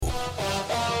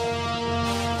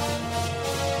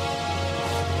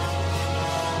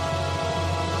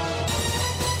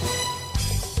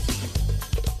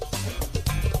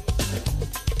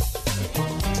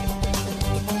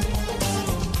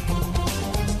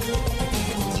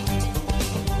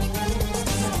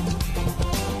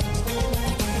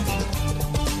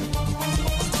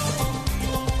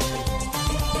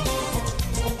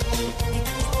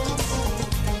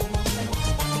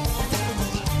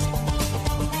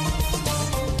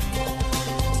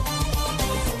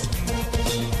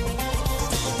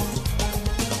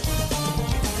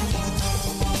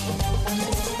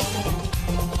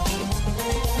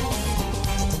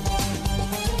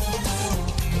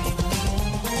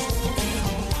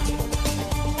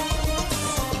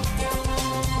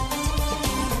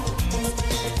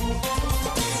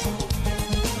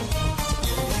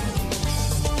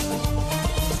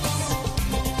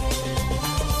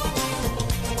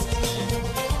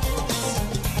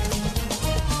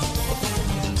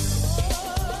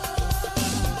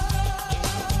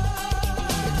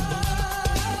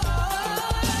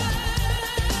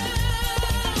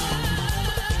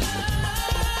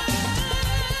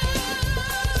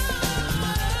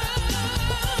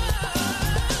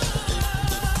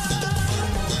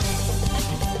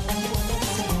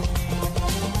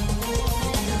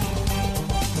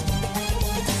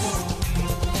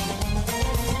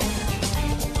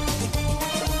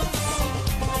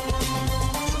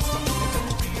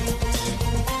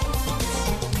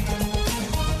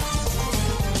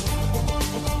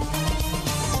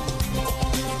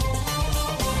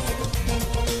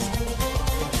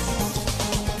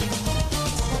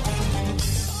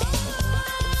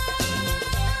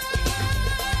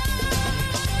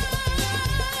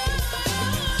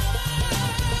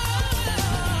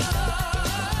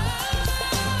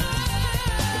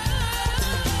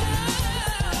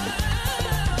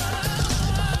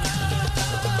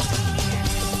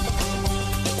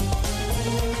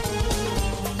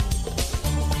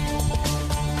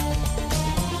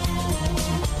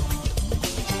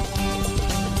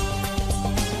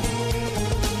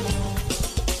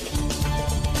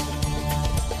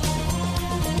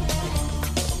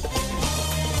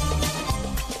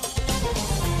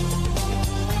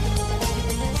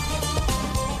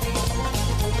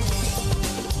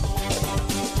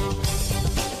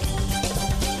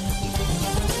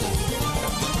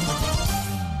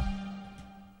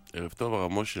טוב,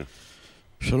 הרב משה.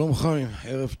 שלום חיים,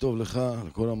 ערב טוב לך,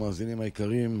 לכל המאזינים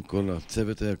היקרים, כל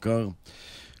הצוות היקר,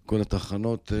 כל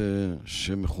התחנות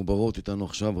שמחוברות איתנו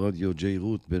עכשיו, רדיו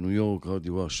JRoot בניו יורק,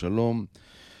 רדיו השלום,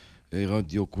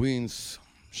 רדיו קווינס.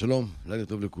 שלום, לילה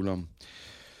טוב לכולם.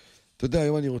 אתה יודע,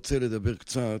 היום אני רוצה לדבר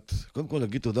קצת, קודם כל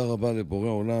להגיד תודה רבה לבורא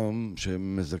עולם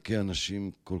שמזכה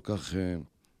אנשים כל כך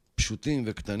פשוטים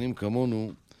וקטנים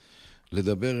כמונו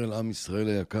לדבר אל עם ישראל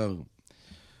היקר.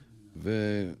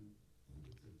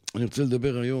 ואני רוצה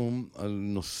לדבר היום על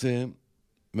נושא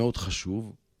מאוד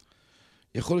חשוב.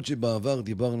 יכול להיות שבעבר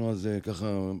דיברנו על זה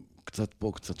ככה קצת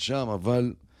פה קצת שם,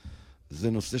 אבל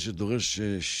זה נושא שדורש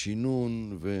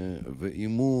שינון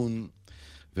ואימון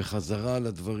וחזרה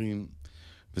לדברים,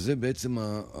 וזה בעצם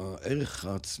הערך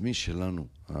העצמי שלנו,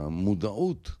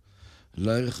 המודעות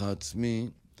לערך העצמי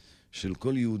של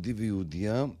כל יהודי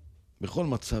ויהודייה בכל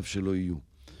מצב שלא יהיו,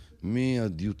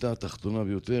 מהדיוטה התחתונה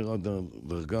ביותר עד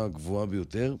הדרגה הגבוהה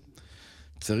ביותר.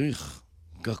 צריך,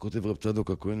 כך כותב רב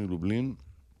צדוק הכהן מלובלין,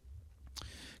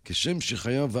 כשם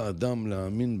שחייב האדם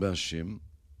להאמין בהשם,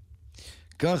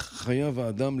 כך חייב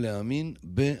האדם להאמין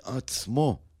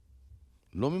בעצמו,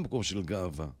 לא ממקום של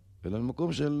גאווה, אלא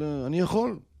ממקום של אני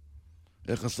יכול.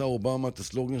 איך עשה אובמה את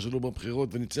הסלוגן שלו בבחירות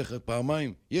וניצח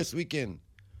פעמיים? Yes, we can.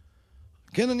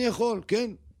 כן, אני יכול,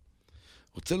 כן.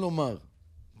 רוצה לומר,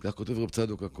 כך כותב רב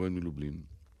צדוק הכהן מלובלין,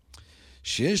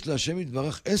 שיש להשם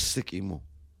יתברך עסק עמו,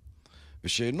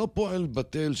 ושאינו פועל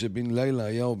בטל שבין לילה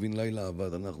היה ובין לילה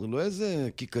עבד. אנחנו לא איזה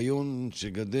קיקיון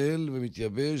שגדל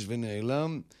ומתייבש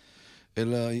ונעלם,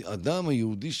 אלא אדם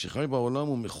היהודי שחי בעולם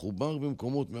הוא מחובר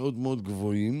במקומות מאוד מאוד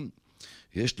גבוהים,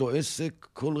 יש לו עסק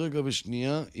כל רגע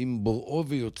ושנייה עם בוראו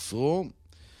ויוצרו,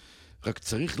 רק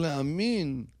צריך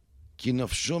להאמין כי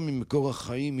נפשו ממקור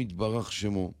החיים יתברך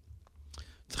שמו.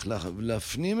 צריך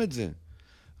להפנים את זה.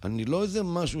 אני לא איזה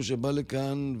משהו שבא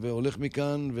לכאן והולך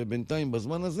מכאן, ובינתיים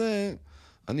בזמן הזה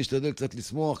אני אשתדל קצת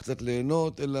לשמוח, קצת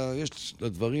ליהנות, אלא יש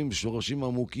לדברים שורשים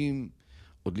עמוקים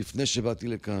עוד לפני שבאתי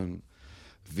לכאן,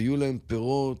 ויהיו להם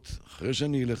פירות אחרי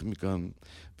שאני אלך מכאן,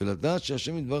 ולדעת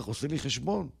שהשם יתברך עושה לי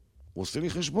חשבון. הוא עושה לי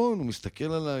חשבון, הוא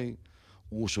מסתכל עליי,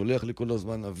 הוא שולח לי כל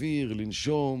הזמן אוויר,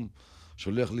 לנשום,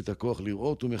 שולח לי את הכוח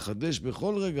לראות, הוא מחדש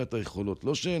בכל רגע את היכולות.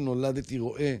 לא שנולדתי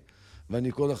רואה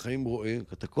ואני כל החיים רואה,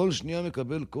 אתה כל שנייה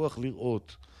מקבל כוח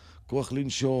לראות, כוח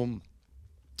לנשום,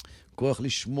 כוח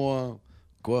לשמוע,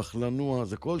 כוח לנוע,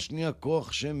 זה כל שנייה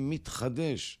כוח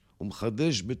שמתחדש, הוא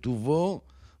מחדש בטובו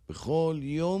בכל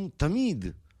יום תמיד.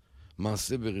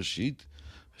 מעשה בראשית,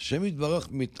 השם יתברך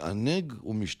מתענג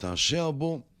ומשתעשע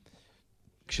בו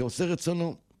כשעושה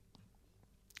רצונו.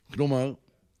 כלומר,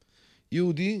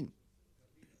 יהודי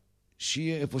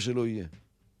שיהיה איפה שלא יהיה,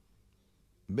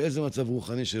 באיזה מצב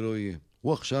רוחני שלא יהיה,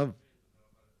 הוא עכשיו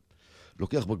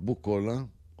לוקח בקבוק קולה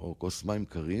או כוס מים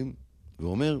קרים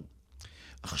ואומר,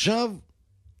 עכשיו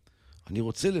אני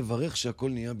רוצה לברך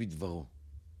שהכל נהיה בדברו.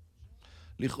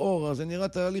 לכאורה זה נראה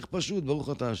תהליך פשוט, ברוך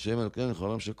אתה השם אלוקינו מלך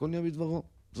העולם שהכל נהיה בדברו,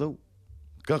 זהו,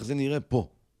 כך זה נראה פה.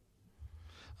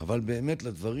 אבל באמת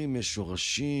לדברים יש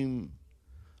שורשים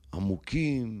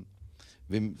עמוקים,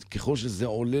 וככל שזה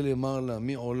עולה למעלה,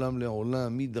 מעולם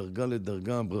לעולם, מדרגה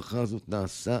לדרגה,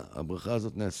 הברכה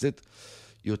הזאת נעשית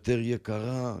יותר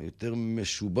יקרה, יותר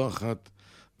משובחת,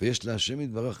 ויש להשם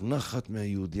יתברך נחת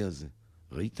מהיהודי הזה.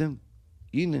 ראיתם?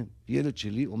 הנה, ילד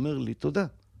שלי אומר לי תודה.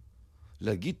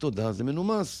 להגיד תודה זה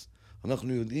מנומס.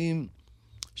 אנחנו יודעים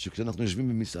שכשאנחנו יושבים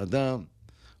במסעדה,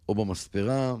 או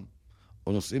במספרה,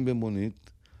 או נוסעים במונית,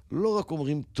 לא רק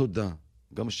אומרים תודה,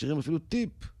 גם משאירים אפילו טיפ,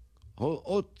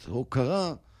 אות,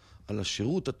 הוקרה על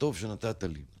השירות הטוב שנתת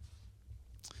לי.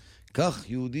 כך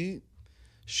יהודי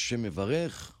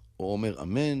שמברך, או אומר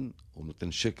אמן, או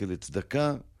נותן שקל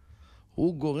לצדקה,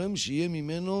 הוא גורם שיהיה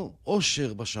ממנו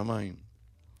עושר בשמיים.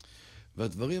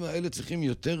 והדברים האלה צריכים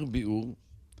יותר ביאור,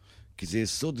 כי זה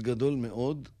יסוד גדול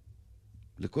מאוד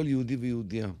לכל יהודי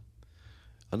ויהודיה.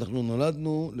 אנחנו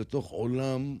נולדנו לתוך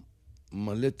עולם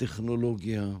מלא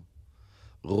טכנולוגיה,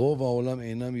 רוב העולם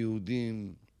אינם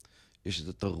יהודים, יש את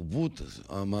התרבות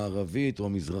המערבית או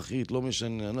המזרחית, לא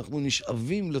משנה, אנחנו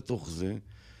נשאבים לתוך זה,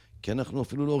 כי אנחנו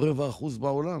אפילו לא 0.25%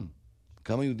 בעולם.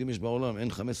 כמה יהודים יש בעולם?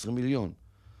 אין 15 מיליון.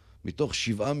 מתוך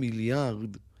 7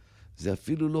 מיליארד, זה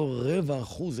אפילו לא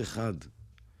 0.25%.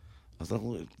 אז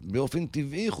אנחנו באופן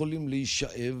טבעי יכולים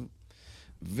להישאב,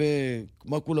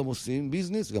 ומה כולם עושים?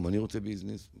 ביזנס, גם אני רוצה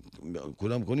ביזנס.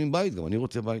 כולם קונים בית, גם אני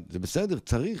רוצה בית. זה בסדר,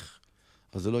 צריך,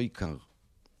 אז זה לא עיקר.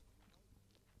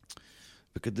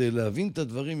 וכדי להבין את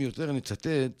הדברים יותר, אני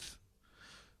אצטט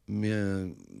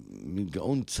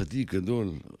מגאון צדיק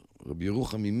גדול, רבי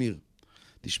ירוחם ממיר.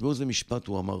 תשמעו איזה משפט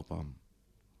הוא אמר פעם.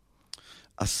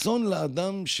 אסון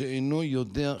לאדם שאינו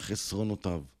יודע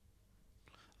חסרונותיו.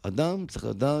 אדם צריך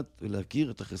לדעת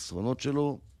ולהכיר את החסרונות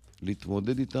שלו,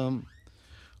 להתמודד איתם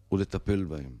ולטפל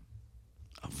בהם.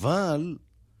 אבל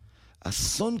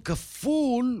אסון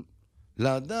כפול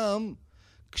לאדם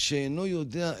כשאינו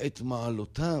יודע את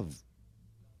מעלותיו.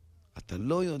 אתה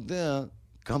לא יודע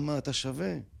כמה אתה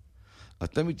שווה.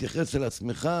 אתה מתייחס אל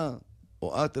עצמך,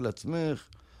 או את אל עצמך,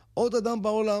 עוד אדם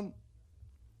בעולם.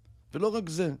 ולא רק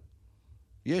זה.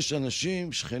 יש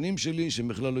אנשים, שכנים שלי, שהם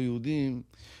בכלל לא יהודים,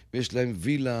 ויש להם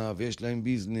וילה, ויש להם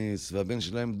ביזנס, והבן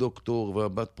שלהם דוקטור,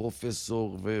 והבת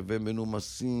פרופסור, והם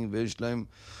מנומסים, ויש להם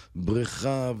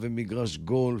בריכה, ומגרש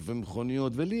גולף,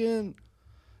 ומכוניות, ולי אין.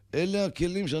 אלה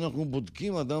הכלים שאנחנו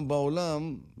בודקים אדם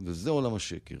בעולם, וזה עולם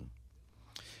השקר.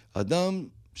 אדם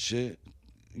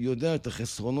שיודע את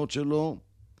החסרונות שלו,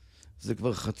 זה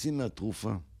כבר חצי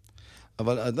מהתרופה.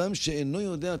 אבל אדם שאינו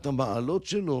יודע את המעלות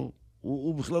שלו,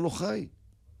 הוא בכלל לא חי.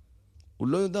 הוא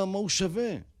לא יודע מה הוא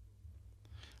שווה.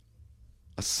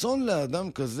 אסון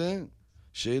לאדם כזה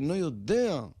שאינו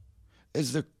יודע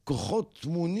איזה כוחות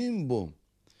תמונים בו,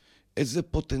 איזה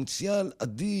פוטנציאל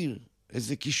אדיר,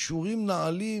 איזה כישורים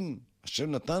נעלים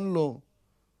השם נתן לו.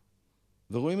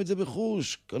 ורואים את זה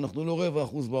בחוש, כי אנחנו לא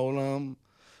 0.25% בעולם,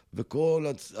 וכל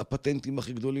הפטנטים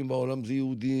הכי גדולים בעולם זה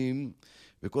יהודים,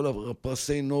 וכל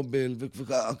הפרסי נובל,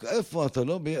 איפה אתה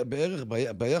לא? בערך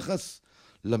ביחס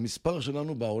למספר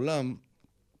שלנו בעולם,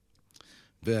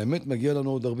 והאמת מגיע לנו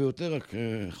עוד הרבה יותר, רק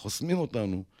חוסמים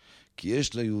אותנו, כי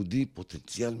יש ליהודי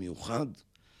פוטנציאל מיוחד,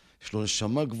 יש לו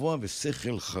נשמה גבוהה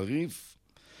ושכל חריף,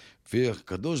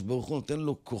 והקדוש ברוך הוא נותן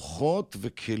לו כוחות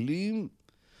וכלים,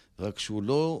 רק שהוא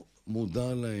לא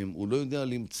מודע להם, הוא לא יודע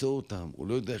למצוא אותם, הוא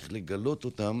לא יודע איך לגלות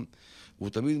אותם, והוא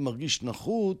תמיד מרגיש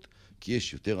נחות, כי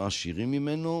יש יותר עשירים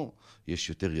ממנו, יש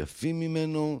יותר יפים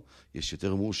ממנו, יש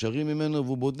יותר מאושרים ממנו,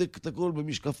 והוא בודק את הכל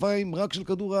במשקפיים רק של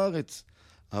כדור הארץ.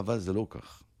 אבל זה לא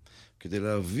כך. כדי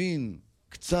להבין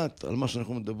קצת על מה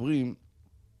שאנחנו מדברים,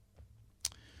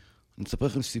 אני אספר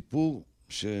לכם סיפור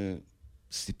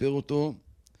שסיפר אותו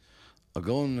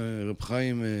הגאון רב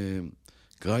חיים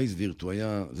קרייסווירט, הוא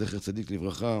היה, זכר צדיק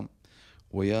לברכה,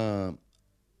 הוא היה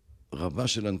רבה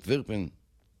של אנטוורפן.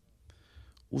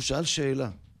 הוא שאל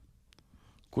שאלה.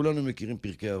 כולנו מכירים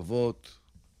פרקי אבות.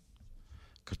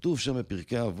 כתוב שם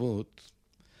בפרקי אבות,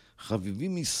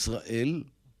 חביבים ישראל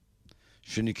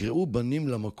שנקראו בנים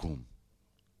למקום.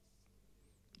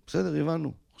 בסדר,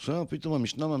 הבנו. עכשיו פתאום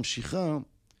המשנה ממשיכה,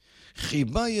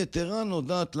 חיבה יתרה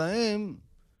נודעת להם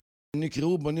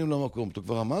שנקראו בנים למקום. אתה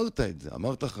כבר אמרת את זה,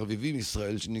 אמרת חביבים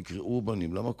ישראל שנקראו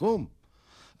בנים למקום.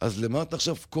 אז למה אתה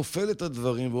עכשיו כופל את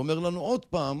הדברים ואומר לנו עוד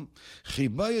פעם,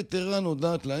 חיבה יתרה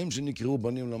נודעת להם שנקראו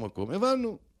בנים למקום.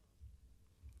 הבנו.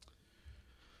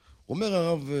 אומר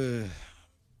הרב,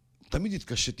 תמיד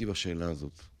התקשיתי בשאלה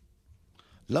הזאת.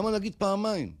 למה להגיד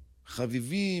פעמיים?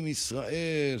 חביבים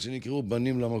ישראל שנקראו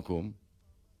בנים למקום.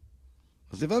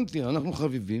 אז הבנתי, אנחנו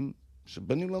חביבים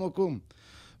שבנים למקום.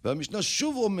 והמשנה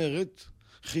שוב אומרת,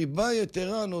 חיבה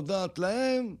יתרה נודעת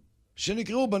להם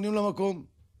שנקראו בנים למקום.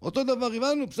 אותו דבר,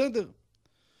 הבנו, בסדר.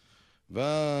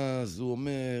 ואז הוא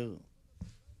אומר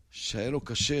שהיה לו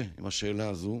קשה עם השאלה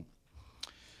הזו,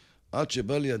 עד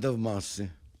שבא לידיו מעשה.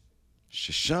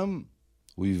 ששם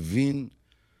הוא הבין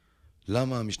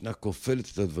למה המשנה כופלת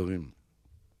את הדברים.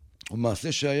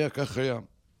 ומעשה שהיה כך היה.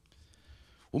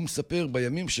 הוא מספר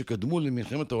בימים שקדמו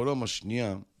למלחמת העולם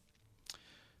השנייה,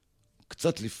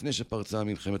 קצת לפני שפרצה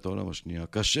מלחמת העולם השנייה,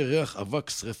 כאשר ריח אבק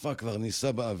שריפה כבר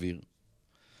ניסה באוויר,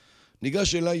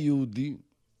 ניגש אליי יהודי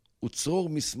וצרור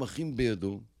מסמכים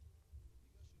בידו.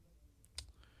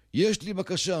 יש לי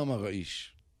בקשה, אמר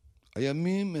האיש.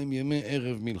 הימים הם ימי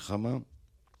ערב מלחמה.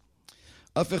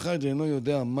 אף אחד אינו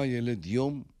יודע מה ילד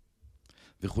יום,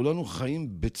 וכולנו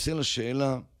חיים בצל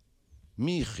השאלה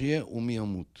מי יחיה ומי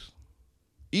ימות.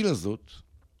 אילה זאת,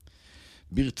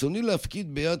 ברצוני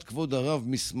להפקיד ביד כבוד הרב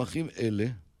מסמכים אלה,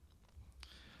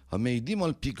 המעידים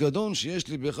על פיקדון שיש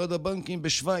לי באחד הבנקים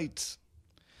בשוויץ,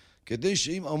 כדי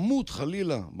שאם אמות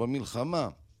חלילה במלחמה,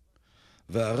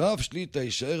 והרב שליטה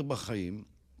יישאר בחיים,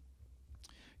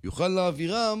 יוכל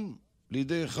להעבירם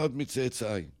לידי אחד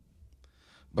מצאצאי.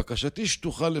 בקשתי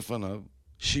שטוחה לפניו,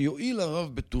 שיועיל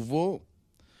הרב בטובו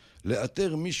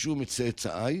לאתר מישהו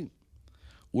מצאצאי,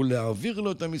 ולהעביר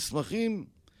לו את המסמכים,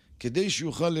 כדי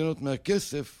שיוכל ליהנות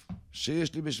מהכסף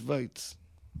שיש לי בשוויץ.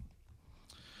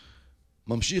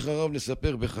 ממשיך הרב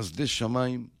לספר בחסדי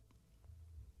שמיים,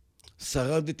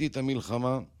 שרדתי את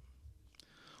המלחמה,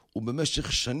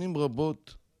 ובמשך שנים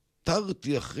רבות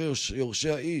תרתי אחרי יורשי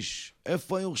האיש.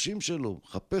 איפה היורשים שלו?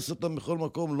 חפש אותם בכל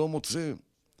מקום, לא מוצא,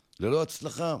 ללא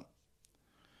הצלחה.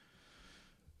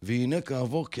 והנה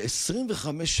כעבור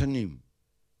כ-25 שנים,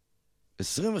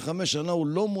 25 שנה הוא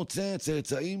לא מוצא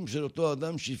צאצאים של אותו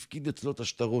אדם שהפקיד אצלו את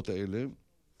השטרות האלה.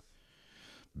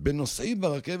 בנוסעי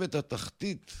ברכבת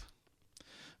התחתית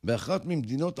באחת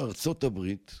ממדינות ארצות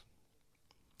הברית,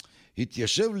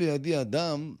 התיישב לידי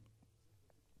אדם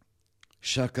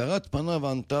שהכרת פניו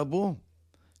ענתה בו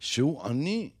שהוא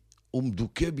עני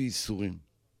ומדוכא בייסורים.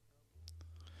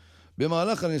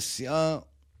 במהלך הנסיעה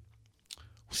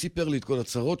הוא סיפר לי את כל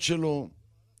הצרות שלו,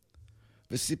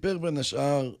 וסיפר בין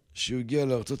השאר שהוא הגיע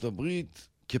לארצות הברית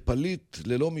כפליט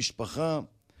ללא משפחה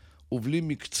ובלי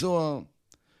מקצוע.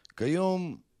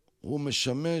 כיום הוא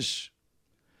משמש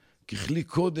ככלי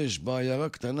קודש בעיירה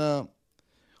קטנה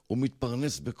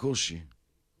ומתפרנס בקושי.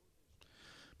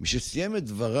 משסיים את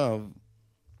דבריו,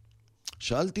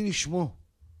 שאלתי לשמו.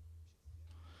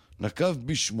 נקב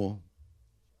בשמו,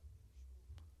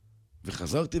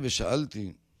 וחזרתי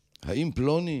ושאלתי, האם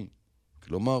פלוני,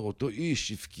 כלומר אותו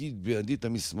איש הפקיד בידי את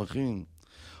המסמכים,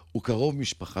 הוא קרוב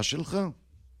משפחה שלך?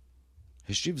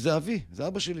 השיב, זה אבי, זה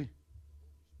אבא שלי.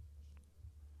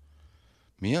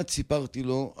 מיד סיפרתי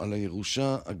לו על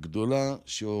הירושה הגדולה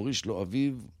שהוריש לו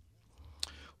אביו,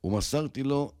 ומסרתי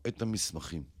לו את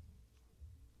המסמכים.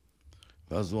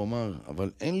 ואז הוא אמר,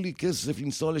 אבל אין לי כסף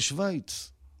לנסוע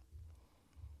לשוויץ.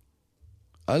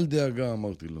 אל דאגה,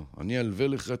 אמרתי לו, אני אלווה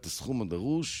לך את הסכום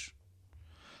הדרוש.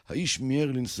 האיש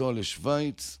מיהר לנסוע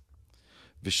לשוויץ,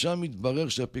 ושם התברר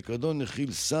שהפיקדון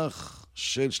הכיל סך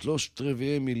של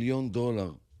 $750,000.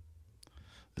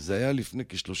 זה היה לפני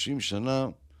כ-30 שנה,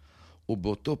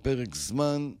 ובאותו פרק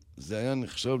זמן זה היה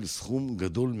נחשב לסכום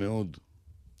גדול מאוד.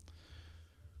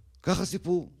 ככה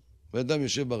סיפור. ואדם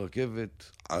יושב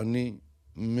ברכבת, עני,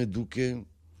 מדוכא,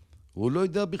 הוא לא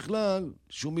יודע בכלל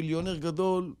שהוא מיליונר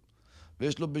גדול,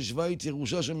 ויש לו בשוויץ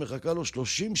ירושה שמחכה לו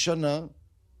 30 שנה,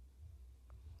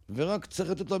 ורק צריך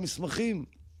לתת לו המסמכים.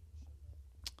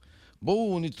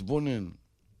 בואו נתבונן.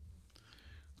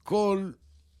 כל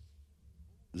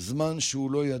זמן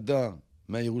שהוא לא ידע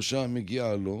מהירושה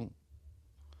המגיעה לו,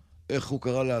 איך הוא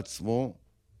קרא לעצמו,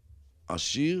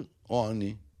 עשיר או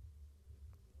עני?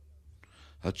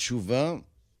 התשובה,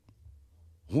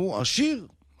 הוא עשיר,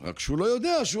 רק שהוא לא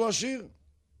יודע שהוא עשיר.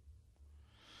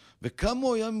 וכמה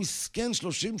הוא היה מסכן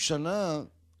 30 שנה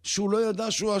שהוא לא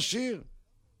ידע שהוא עשיר.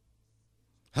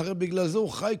 הרי בגלל זה הוא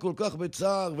חי כל כך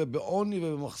בצער ובעוני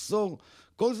ובמחסור.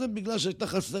 כל זה בגלל שהייתה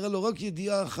חסרה לו רק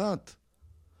ידיעה אחת.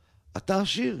 אתה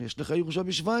עשיר, יש לך ירושה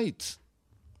בשוויץ.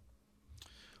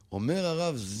 אומר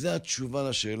הרב, זה התשובה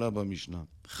לשאלה במשנה.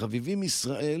 חביבים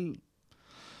ישראל,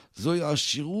 זוהי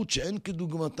עשירות שאין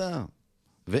כדוגמתה,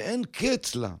 ואין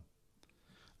קץ לה.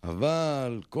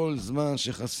 אבל כל זמן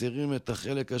שחסרים את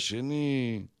החלק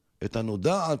השני, את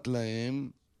הנודעת להם,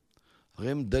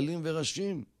 הרי הם דלים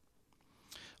ורשים.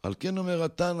 על כן אומר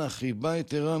התנא, חיבה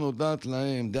יתרה נודעת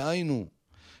להם. דהיינו,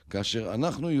 כאשר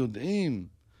אנחנו יודעים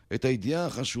את הידיעה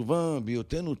החשובה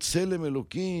בהיותנו צלם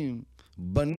אלוקים,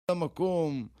 בני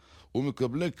המקום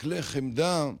ומקבלי כלי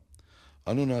חמדה,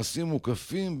 אנו נעשים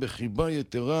מוקפים בחיבה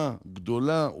יתרה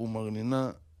גדולה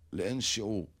ומרנינה לאין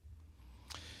שיעור.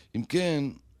 אם כן,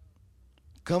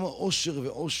 כמה עושר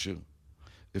ועושר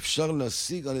אפשר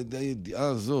להשיג על ידי הידיעה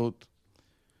הזאת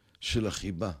של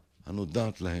החיבה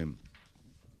הנודעת להם.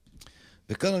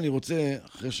 וכאן אני רוצה,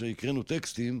 אחרי שהקראנו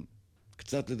טקסטים,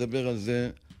 קצת לדבר על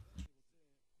זה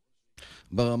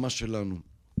ברמה שלנו.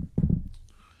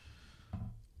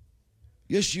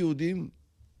 יש יהודים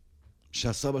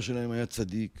שהסבא שלהם היה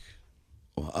צדיק,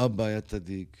 או האבא היה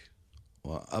צדיק,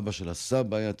 או האבא של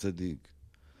הסבא היה צדיק,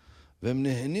 והם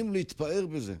נהנים להתפאר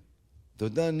בזה. אתה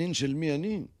יודע הנין של מי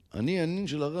אני? אני הנין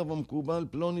של הרב המקובל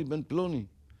פלוני בן פלוני.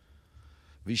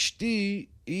 ואשתי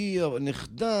היא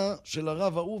הנכדה של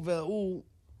הרב ההוא וההוא,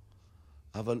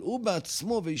 אבל הוא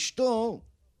בעצמו ואשתו,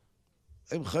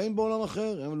 הם חיים בעולם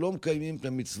אחר, הם לא מקיימים את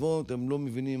המצוות, הם לא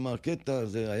מבינים מה הקטע,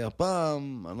 זה היה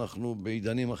פעם, אנחנו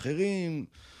בעידנים אחרים,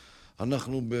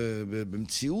 אנחנו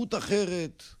במציאות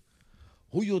אחרת.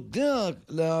 הוא יודע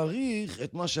להעריך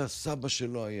את מה שהסבא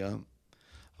שלו היה,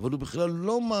 אבל הוא בכלל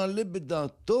לא מעלה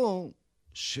בדעתו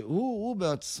שהוא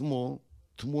בעצמו,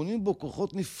 טמונים בו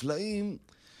כוחות נפלאים,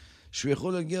 שהוא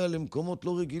יכול להגיע למקומות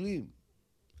לא רגילים.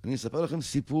 אני אספר לכם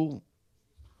סיפור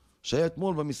שהיה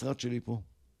אתמול במשרד שלי פה.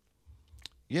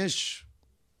 יש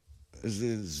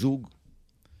איזה זוג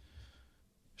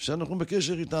שאנחנו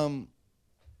בקשר איתם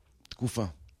תקופה.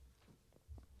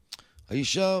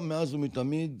 האישה מאז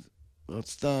ומתמיד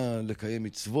רצתה לקיים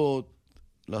מצוות,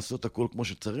 לעשות הכל כמו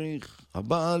שצריך.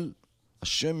 הבעל,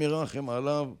 השם ירחם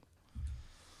עליו,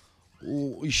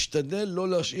 הוא השתדל לא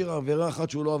להשאיר עבירה אחת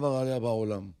שהוא לא עבר עליה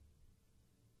בעולם.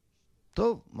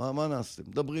 טוב, מה נעשה?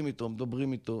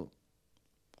 מדברים איתו.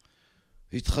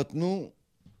 התחתנו,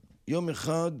 יום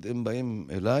אחד הם באים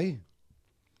אליי,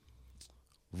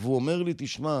 והוא אומר לי,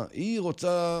 תשמע, היא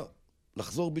רוצה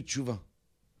לחזור בתשובה.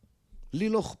 לי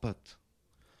לא אכפת,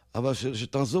 אבל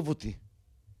שתעזוב אותי.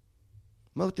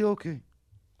 אמרתי, אוקיי.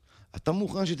 אתה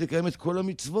מוכן שתקיים את כל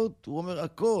המצוות? הוא אומר,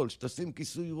 הכל, שתשים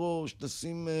כיסוי ראש,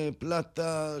 שתשים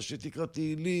פלטה, שתקרא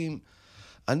תהילים.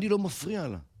 אני לא מפריע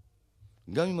לה.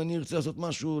 גם אם אני ארצה לעשות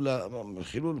משהו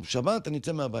לחילול שבת, אני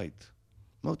אצא מהבית.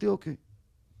 אמרתי, אוקיי.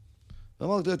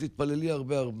 אמרתי לה, תתפללי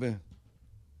הרבה הרבה.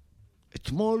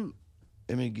 אתמול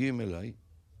הם מגיעים אליי,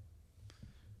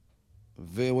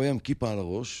 והוא היה עם כיפה על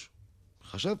הראש.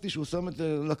 חשבתי שהוא שם את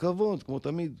זה לכבוד, כמו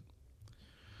תמיד.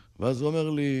 ואז הוא אומר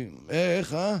לי,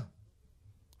 איך,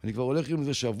 אני כבר הולך עם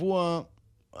זה שבוע,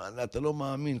 אתה לא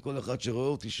מאמין, כל אחד שרואה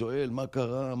אותי שואל, מה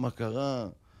קרה, מה קרה?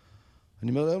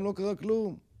 אני אומר להם, לא קרה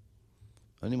כלום.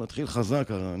 אני מתחיל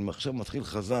חזק, אני עכשיו מתחיל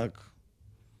חזק.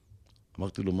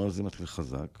 אמרתי לו, מה זה מתחיל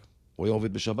חזק? הוא היה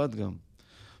עובד בשבת גם.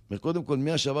 קודם כל,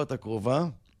 מהשבת הקרובה,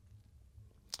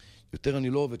 יותר אני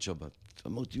לא עובד שבת.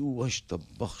 אמרתי, וואי,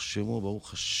 השתבח שמו,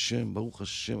 ברוך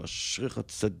השם, אשריך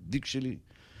צדיק שלי.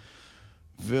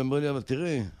 ואמר לי, אבל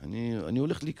תראה, אני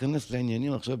הולך להיכנס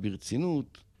לעניינים עכשיו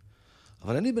ברצינות,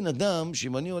 אבל אני בן אדם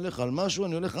שאם אני הולך על משהו,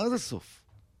 אני הולך עד הסוף.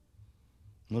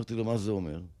 אמרתי לו, מה זה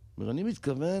אומר? אומר, אני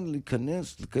מתכוון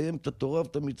להיכנס, לקיים את התורה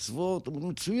ואת המצוות,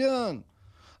 מצוין.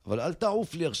 אבל אל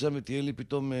תעוף לי עכשיו ותהיה לי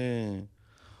פתאום...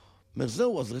 אומר,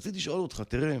 זהו, אז רציתי לשאול אותך,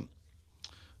 תראה,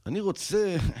 אני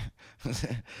רוצה...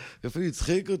 אפילו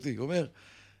יצחק אותי, הוא אומר,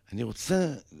 אני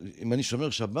רוצה, אם אני שומר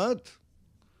שבת,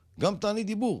 גם תעני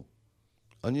דיבור.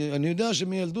 אני יודע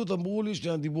שמילדות אמרו לי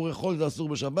שהדיבור יכול זה אסור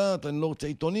בשבת, אני לא רוצה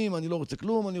עיתונים, אני לא רוצה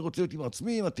כלום, אני רוצה להיות עם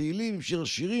עצמי, עם התהילים, עם שיר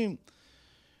השירים.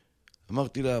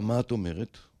 אמרתי לה, מה את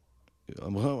אומרת?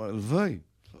 אמרה, הלוואי,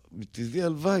 תזי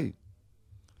הלוואי.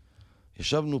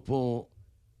 ישבנו פה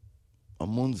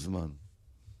המון זמן,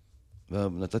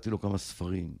 ונתתי לו כמה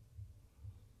ספרים.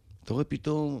 אתה רואה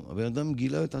פתאום, הבן אדם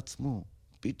גילה את עצמו.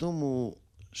 פתאום הוא,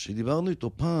 שדיברנו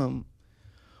איתו פעם,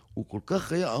 הוא כל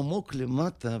כך היה עמוק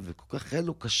למטה, וכל כך היה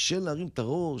לו קשה להרים את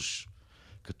הראש.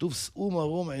 כתוב, שאו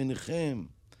מרום עיניכם,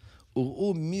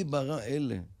 וראו מי ברא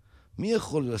אלה. מי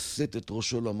יכול לשאת את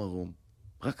ראשו למרום?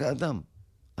 רק האדם.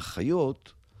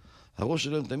 החיות, הראש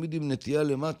שלהם תמיד עם נטייה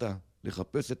למטה,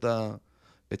 לחפש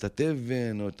את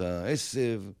התבן או את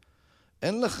העשב.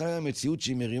 אין לחיה מציאות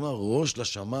שהיא מרימה ראש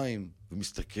לשמיים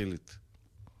ומסתכלת.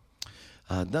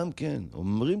 האדם כן,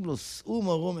 אומרים לו, שאו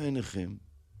מרום עיניכם,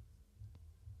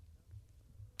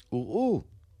 וראו,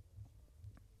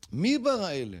 מי ברא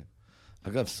אלה?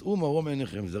 אגב, שאו מרום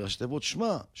עיניכם, זה ראשי תיבות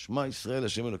שמע, שמע ישראל,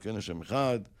 השם אלוקינו, השם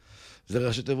אחד, זה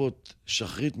ראשי תיבות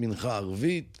שחרית, מנחה,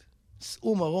 ערבית,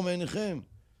 שאו מרום עיניכם.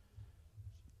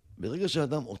 ברגע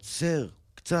שהאדם עוצר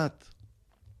קצת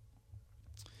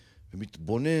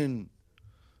ומתבונן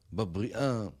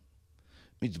בבריאה,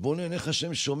 מתבונן איך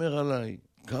השם שומר עליי,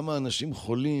 כמה אנשים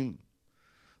חולים,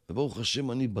 וברוך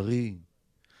השם אני בריא,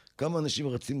 כמה אנשים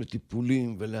רצים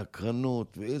לטיפולים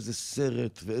ולהקרנות, ואיזה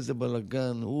סרט ואיזה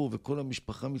בלגן, הוא וכל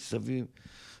המשפחה מסביב.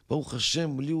 ברוך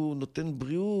השם, לי הוא נותן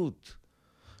בריאות.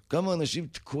 כמה אנשים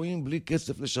תקועים בלי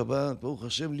כסף לשבת, ברוך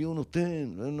השם, לי הוא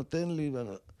נותן לי.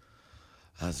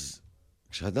 אז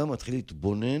כשאדם מתחיל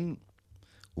להתבונן,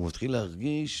 הוא מתחיל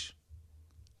להרגיש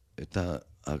את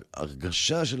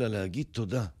ההרגשה שלה להגיד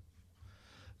תודה.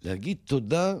 להגיד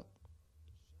תודה,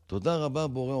 תודה רבה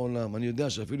בורא עולם. אני יודע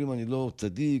שאפילו אם אני לא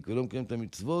צדיק ולא מקיים את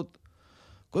המצוות,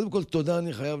 קודם כל תודה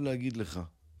אני חייב להגיד לך.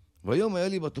 והיום היה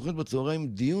לי בתוכנית בצהריים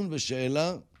דיון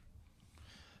ושאלה,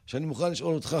 שאני מוכן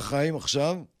לשאול אותך חיים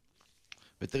עכשיו,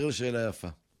 ותראה לשאלה יפה.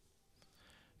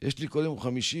 יש לי כל יום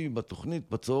חמישי בתוכנית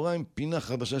בצהריים פינה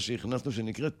חדשה שהכנסנו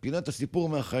שנקראת פינת הסיפור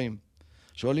מהחיים.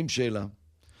 שואלים שאלה,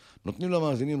 נותנים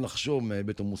למאזינים לחשוב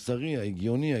מההיבט המוסרי,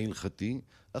 ההגיוני, ההלכתי,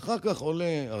 אחר כך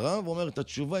עולה הרב ואומר את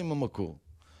התשובה עם המקור.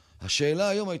 השאלה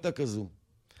היום הייתה כזו,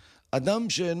 אדם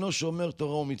שאינו שומר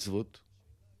תורה ומצוות,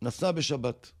 נסע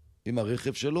בשבת עם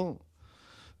הרכב שלו,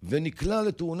 ונקלע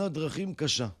לתאונת דרכים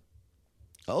קשה.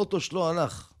 האוטו שלו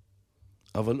הלך,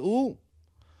 אבל הוא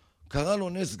קרא לו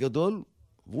נס גדול,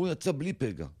 והוא יצא בלי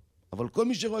פגע. אבל כל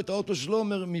מי שרואה את האוטו שלו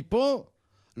אומר, מפה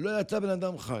לא יצא בן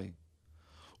אדם חי.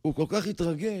 הוא כל כך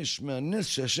התרגש מהנס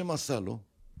שהשם עשה לו,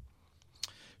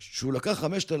 שהוא לקח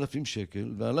 5,000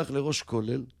 שקל והלך לראש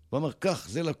כולל, ואמר, כך,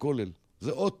 זה לכולל.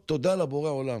 זה עוד תודה לבורא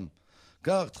עולם.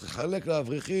 כך, תחלק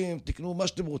לאברכים, תקנו מה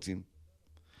שאתם רוצים.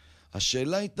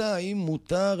 השאלה הייתה, האם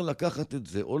מותר לקחת את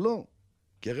זה או לא?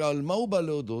 כי הרי על מה הוא בא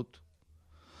להודות?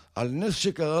 על נס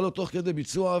שקרה לו תוך כדי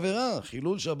ביצוע עבירה,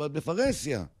 חילול שבת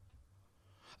בפרהסיה.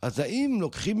 אז האם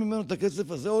לוקחים ממנו את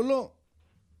הכסף הזה או לא?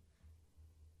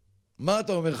 מה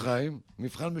אתה אומר חיים?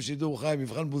 מבחן בשידור חיים,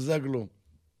 מבחן בוזגלו.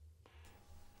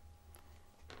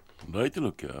 לא הייתי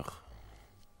לוקח.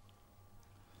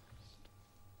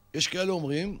 יש כאלה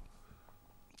אומרים,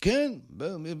 כן,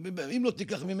 אם לא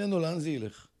תיקח ממנו, לאן זה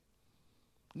ילך?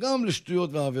 גם לשטויות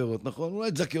ועבירות, נכון?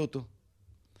 אולי תזכה אותו.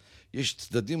 יש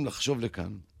צדדים לחשוב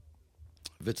לכאן,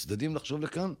 וצדדים לחשוב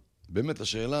לכאן. באמת,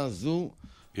 השאלה הזו...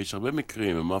 יש הרבה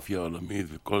מקרים, המאפיה העולמית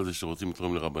וכל זה שרוצים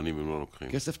לתרום לרבנים הם לא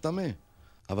לוקחים. כסף טמא.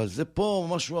 אבל זה פה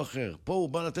משהו אחר. פה הוא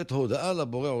בא לתת הודעה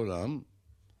לבורא עולם,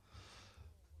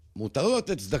 מותר לו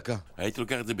לתת צדקה. הייתי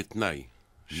לוקח את זה בתנאי.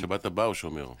 שבת הבא הוא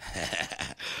שומר.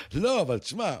 לא, אבל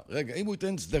תשמע, רגע, אם הוא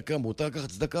ייתן צדקה, מותר לקחת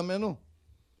צדקה ממנו?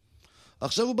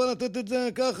 עכשיו הוא בא לתת את זה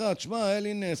ככה, תשמע, היה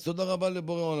לי נס, תודה רבה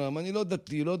לבורא עולם, אני לא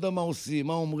דתי, לא יודע מה עושים,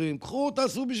 מה אומרים, קחו,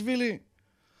 תעשו בשבילי.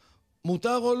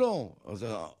 מותר או לא? אז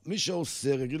מי שעושה,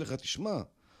 יגיד לך, תשמע,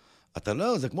 אתה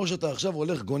לא, זה כמו שאתה עכשיו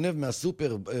הולך גונב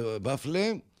מהסופר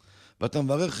בפלה, ואתה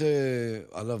מברך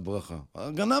עליו ברכה.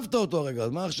 גנבת אותו הרגע,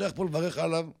 אז מה שייך פה לברך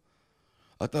עליו?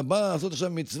 אתה בא לעשות עכשיו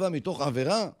מצווה מתוך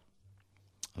עבירה?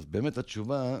 אז באמת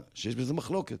התשובה שיש בזה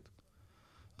מחלוקת.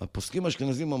 הפוסקים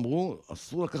האשכנזים אמרו,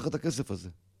 אסור לקחת את הכסף הזה.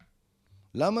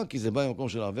 למה? כי זה בא ממקום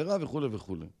של העבירה וכו'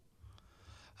 וכו'.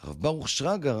 הרב ברוך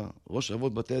שרגא, ראש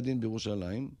אבות בתי הדין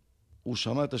בירושלים, הוא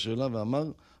שמע את השאלה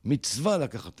ואמר, מצווה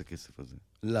לקחת את הכסף הזה.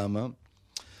 למה?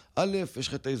 א', יש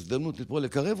לך את ההזדמנות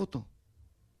לקרב אותו.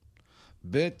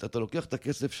 ב', אתה לוקח את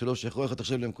הכסף שלו שיכול ללכת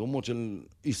עכשיו למקומות של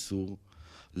איסור,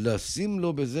 לשים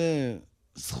לו בזה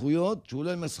זכויות,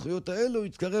 שאולי מהזכויות האלו הוא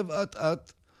יתקרב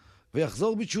עט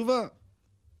ויחזור בתשובה.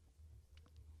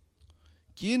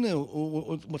 כי הנה,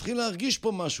 הוא מתחיל להרגיש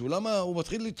פה משהו, למה הוא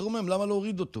מתחיל להתרומם, למה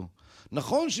להוריד אותו?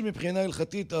 נכון שמבחינה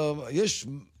הלכתית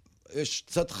יש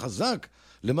צד חזק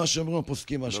למה שאומרים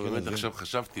הפוסקים האשכנזים. לא, באמת עכשיו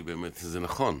חשבתי באמת, זה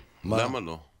נכון. מה? למה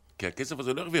לא? כי הכסף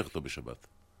הזה לא הרוויח אותו בשבת.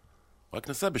 הוא רק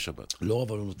נסע בשבת. לא,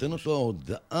 אבל הוא נותן אותו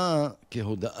הודעה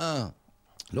כהודעה,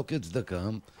 לא כצדקה,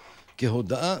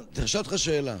 כהודעה. תרשת לך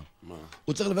שאלה. מה?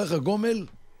 הוא צריך לברך גומל?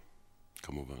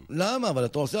 כמובן. למה? אבל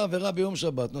אתה עושה עבירה ביום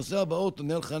שבת, נוסע באוטו,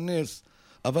 נהיה לך נס,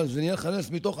 אבל זה נהיה לך נס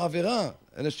מתוך עבירה.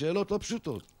 אלה שאלות לא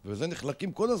פשוטות, וזה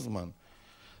נחלקים כל הזמן.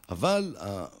 אבל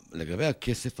לגבי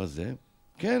הכסף הזה,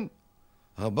 כן,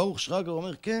 הרב ברוך שרגא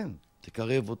אומר, כן,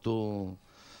 תקרב אותו,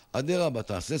 אדרבה,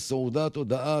 תעשה סעודת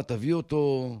הודעה, תביא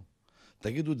אותו,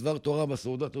 תגידו דבר תורה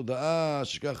בסעודת הודעה,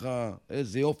 שככה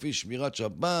איזה יופי, שמירת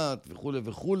שבת וכו'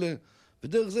 וכו',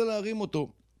 ודרך זה להרים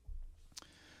אותו.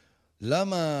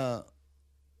 למה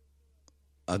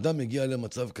האדם מגיע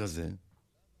למצב כזה?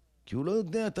 כי הוא לא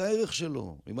יודע את הערך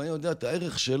שלו. אם היה יודע את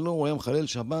הערך שלו, הוא היה מחלל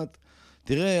שבת.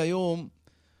 תראה, היום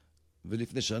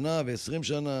ולפני שנה ו20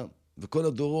 שנה וכל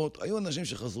הדורות, היו אנשים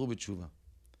שחזרו בתשובה.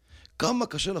 כמה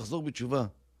קשה לחזור בתשובה,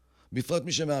 בפרט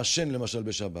מי שמעשן למשל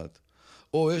בשבת,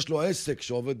 או יש לו עסק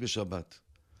שעובד בשבת.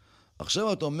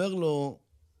 עכשיו אתה אומר לו,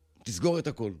 תסגור את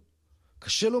הכל.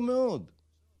 קשה לו מאוד.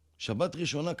 שבת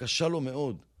ראשונה קשה לו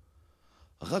מאוד.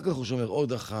 אחר כך הוא שומר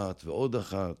עוד אחת ועוד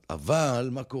אחת. אבל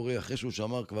מה קורה אחרי שהוא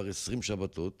שמר כבר 20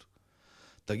 שבתות?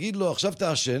 תגיד לו, עכשיו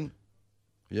תעשן,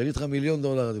 יגיד לך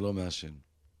 $1,000,000, אני לא מעשן.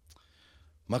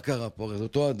 מה קרה פה? הרי זה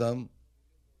אותו אדם,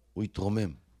 הוא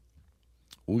התרומם.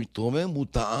 הוא התרומם, הוא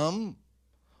טעם,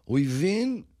 הוא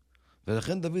הבין,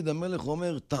 ולכן דוד המלך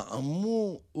אומר,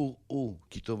 טעמו וראו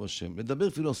כי טוב השם. לדבר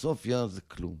פילוסופיה זה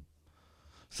כלום.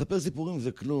 לספר סיפורים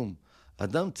זה כלום.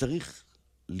 אדם צריך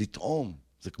לטעום.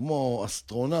 זה כמו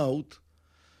אסטרונאוט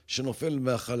שנופל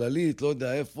מהחללית, לא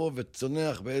יודע איפה,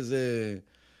 וצונח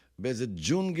באיזה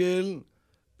ג'ונגל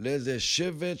לאיזה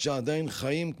שבט שעדיין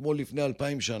חיים כמו לפני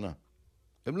 2000 שנה.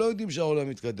 הם לא יודעים שהעולם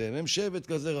מתקדם, הם שבט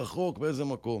כזה רחוק באיזה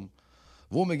מקום.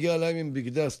 והוא מגיע להם עם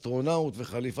בגדי אסטרונאוט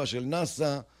וחליפה של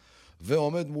נאסא,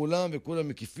 ועומד מולם וכולם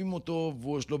מקיפים אותו,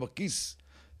 והוא יש לו בכיס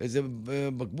איזה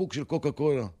בקבוק של קוקה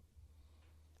קולה.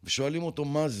 ושואלים אותו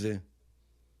מה זה.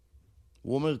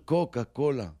 הוא אומר קוקה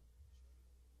קולה.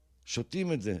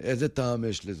 שותים את זה. איזה טעם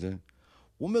יש לזה?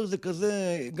 הוא אומר זה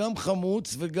כזה גם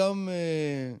חמוץ וגם...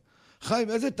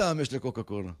 חיים, איזה טעם יש לקוקה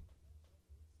קולה?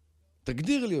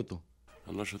 תגדיר לי אותו.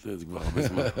 אני לא שותה את זה כבר הרבה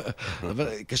זמן.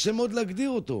 אבל קשה מאוד להגדיר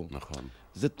אותו. נכון.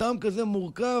 זה טעם כזה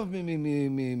מורכב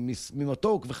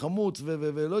ממתוק וחמוץ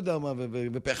ולא יודע מה,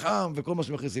 ופחם וכל מה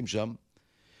שמכניסים שם.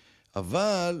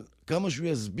 אבל כמה שהוא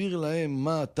יסביר להם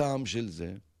מה הטעם של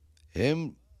זה,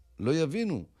 הם לא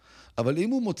יבינו. אבל אם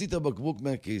הוא מוציא את הבקבוק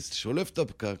מהכיס, שולף את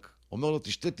הפקק, אומר לו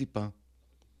תשתה טיפה,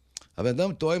 הבן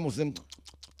אדם טועם עושה...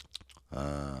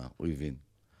 הוא הבין.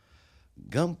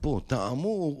 גם פה, טעמו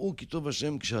וראו כי טוב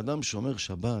השם, כשאדם שומר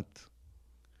שבת,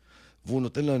 והוא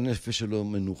נותן לנפש שלו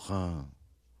מנוחה,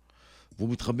 והוא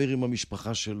מתחבר עם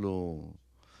המשפחה שלו,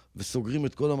 וסוגרים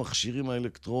את כל המכשירים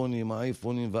האלקטרוניים,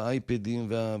 האייפונים והאייפדים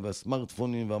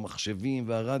והסמארטפונים והמחשבים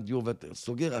והרדיו,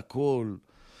 וסוגר הכל,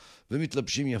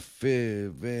 ומתלבשים יפה,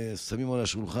 ושמים על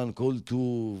השולחן כל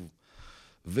טוב,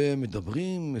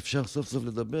 ומדברים, אפשר סוף סוף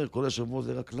לדבר, כל השבוע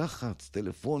זה רק לחץ,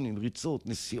 טלפונים, ריצות,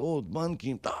 נסיעות,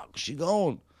 בנקים,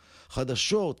 שיגעון,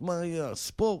 חדשות, מה היה,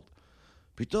 ספורט.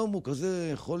 פתאום הוא כזה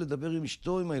יכול לדבר עם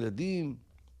אשתו, עם הילדים,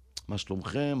 מה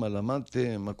שלומכם, מה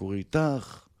למדתם, מה קורה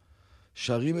איתך,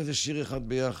 שרים איזה שיר אחד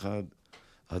ביחד.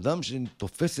 אדם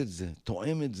שתופס את זה,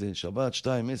 תואם את זה, שבת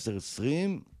 2, 10,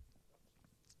 20,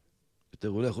 יותר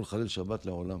הוא לא יכול לחלל שבת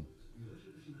לעולם.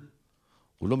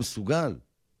 הוא לא מסוגל.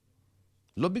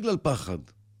 לא בגלל פחד.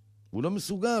 הוא לא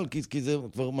מסוגל, כי זה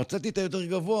כבר מצאתי את היותר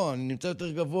גבוה, אני נמצא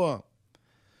יותר גבוה.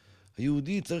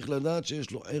 היהודי צריך לדעת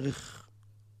שיש לו ערך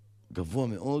גבוה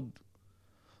מאוד,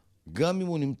 גם אם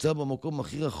הוא נמצא במקום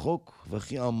הכי רחוק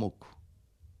והכי עמוק.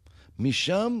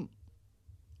 משם,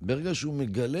 ברגע שהוא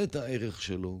מגלה את הערך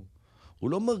שלו, הוא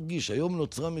לא מרגיש, היום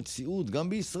נוצרה מציאות, גם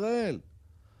בישראל,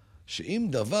 שאם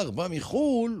דבר בא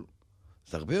מחול,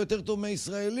 זה הרבה יותר טוב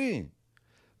מהישראלי.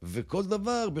 וכל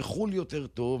דבר בחול יותר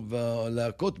טוב,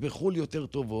 והלהקות בחול יותר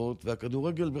טובות,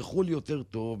 והכדורגל בחול יותר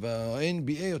טוב,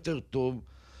 וה-NBA יותר טוב.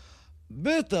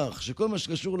 בטח שכל מה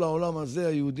שקשור לעולם הזה,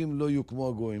 היהודים לא יהיו כמו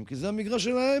הגויים, כי זה המגרש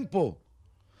שלהם פה.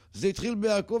 זה התחיל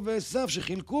ביעקב ועשיו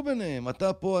שחילקו ביניהם,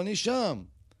 אתה פה, אני שם.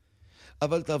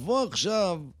 אבל תבוא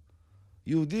עכשיו,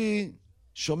 יהודי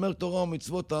שומר תורה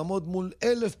ומצוות, תעמוד מול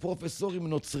 1,000 פרופסורים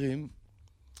נוצרים,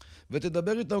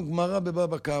 ותדבר איתם גמרא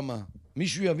בבבא קמא.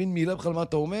 מישהו יבין מילה בכלל מה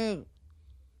אתה אומר?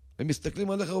 הם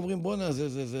מסתכלים עליך ואומרים, בונה,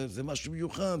 זה משהו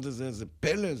מיוחד, זה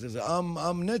פלא, זה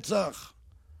עם נצח.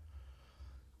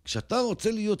 כשאתה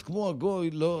רוצה להיות כמו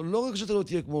הגוי, לא רק שאתה לא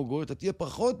תהיה כמו הגוי, אתה תהיה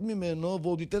פחות ממנו,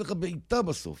 ועוד ייתן לך בעיטה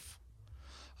בסוף.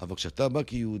 אבל כשאתה בא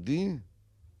כיהודי,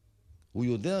 הוא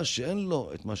יודע שאין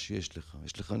לו את מה שיש לך.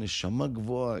 יש לך נשמה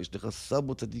גבוהה, יש לך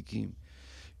סבו צדיקים,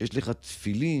 יש לך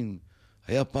תפילין.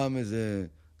 היה פעם איזה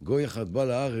גוי אחד בא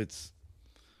לארץ,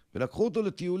 ולקחו אותו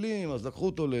לטיולים, אז לקחו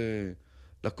אותו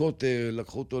לכותל,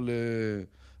 לקחו אותו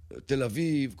לתל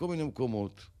אביב, כל מיני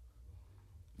מקומות.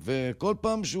 וכל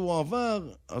פעם שהוא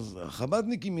עבר, אז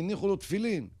החבדניקים הניחו לו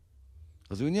תפילין.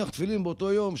 אז הוא הניח תפילין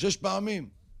באותו יום 6 פעמים.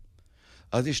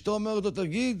 אז אשתו אומרת לו,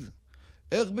 תגיד,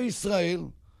 איך בישראל?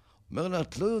 אומר לה,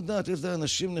 את לא יודעת איזה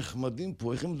אנשים נחמדים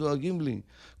פה, איך הם דואגים לי.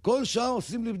 כל שעה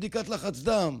עושים לי בדיקת לחץ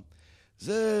דם.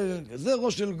 זה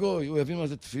ראש של גוי, הוא יבין מה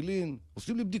זה תפילין.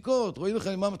 עושים לי בדיקות, רואים לך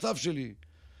מה המצב שלי.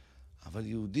 אבל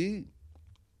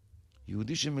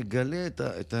יהודי שמגלה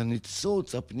את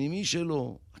הניצוץ הפנימי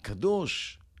שלו,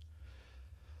 הקדוש,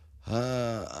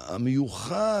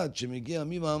 המיוחד שמגיע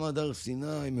ממעמד הר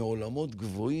סיני, מעולמות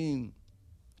גבוהים.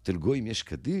 אצל גויים יש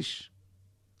קדיש?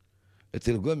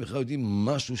 אצל גויים בכלל יודעים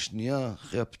משהו שנייה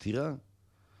אחרי הפטירה?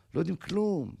 לא יודעים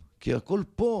כלום, כי הכל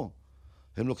פה.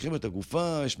 הם לוקחים את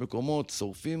הגופה, יש מקומות,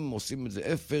 שורפים, עושים את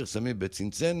זה אפר, שמים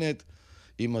בצנצנת,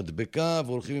 עם מדבקה,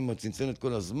 והולכים עם הצנצנת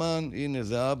כל הזמן. הנה,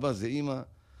 זה אבא, זה אמא.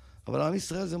 אבל עם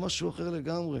ישראל זה משהו אחר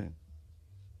לגמרי.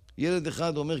 ילד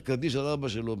אחד אומר קדיש על אבא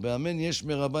שלו, באמן יש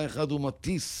מרבה אחד, הוא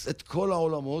מטיס את כל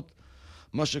העולמות,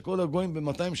 מה שכל הגויים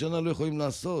ב-200 שנה לא יכולים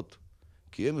לעשות.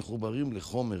 כי הם מחוברים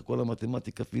לחומר, כל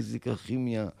המתמטיקה, פיזיקה,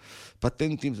 כימיה,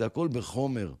 פטנטים, זה הכל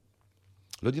בחומר.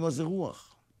 לא יודעים מה זה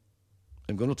רוח.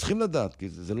 הם גם לא צריכים לדעת, כי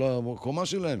זה לא המקומה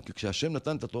שלהם, כי כשהשם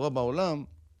נתן את התורה בעולם,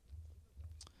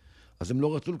 אז הם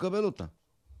לא רצו לקבל אותה.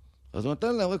 אז הוא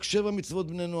נתן להם רק 7 מצוות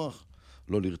בני נוח.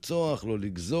 לא לרצוח, לא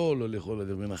לגזול, לא לאכול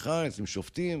אוויר מן החי, עם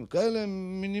שופטים, כאלה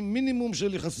מינימום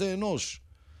של יחסי אנוש.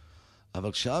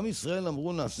 אבל כשעם ישראל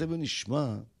אמרו נעשה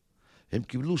ונשמע, הם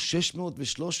קיבלו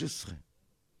 613.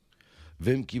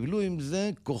 והם קיבלו עם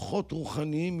זה כוחות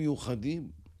רוחניים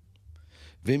מיוחדים.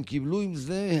 והם קיבלו עם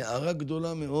זה הערה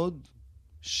גדולה מאוד,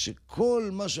 שכל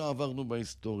מה שעברנו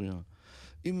בהיסטוריה,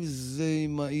 אם זה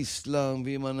עם האסלאם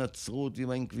ועם הנצרות ועם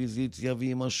האינקוויזיציה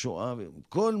ועם השואה,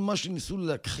 כל מה שניסו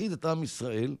להכחיד את עם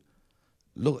ישראל,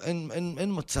 לא, אין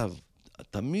מצב.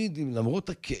 תמיד, למרות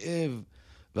הכאב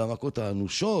והמכות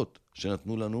האנושות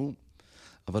שנתנו לנו,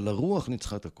 אבל הרוח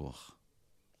ניצחה את הכוח.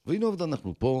 והנה עובדה,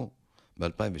 אנחנו פה,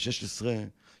 ב-2016,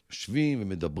 יושבים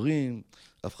ומדברים,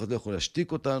 אף אחד לא יכול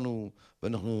להשתיק אותנו,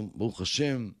 ואנחנו, ברוך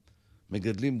השם,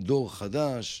 מגדלים דור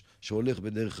חדש שהולך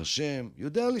בדרך השם,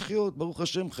 יודע לחיות, ברוך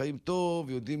השם, חיים טוב,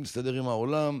 יודעים להסתדר עם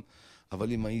העולם,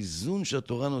 אבל עם האיזון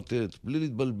שהתורה נותנת, בלי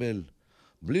להתבלבל,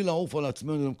 בלי לעוף על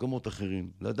עצמנו למקומות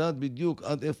אחרים, לדעת בדיוק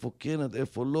עד איפה כן, עד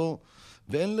איפה לא,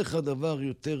 ואין לך דבר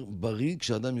יותר בריא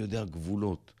כשאדם יודע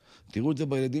גבולות. תראו את זה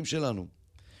בילדים שלנו.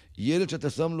 ילד שאתה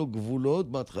שם לו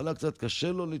גבולות, בהתחלה קצת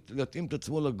קשה לו להתאים את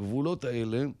עצמו לגבולות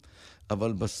האלה,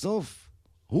 אבל בסוף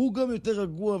הוא גם יותר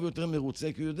רגוע ויותר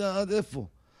מרוצה, כי הוא יודע עד איפה.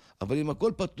 אבל אם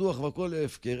הכל פתוח והכל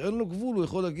הפקר, אין לו גבול, הוא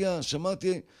יכול להגיע,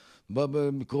 שמעתי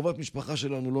מקרובת משפחה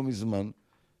שלנו לא מזמן,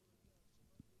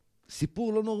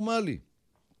 סיפור לא נורמלי.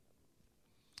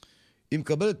 היא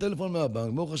מקבלת טלפון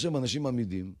מהבנק, ברוך השם, אנשים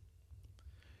עמידים.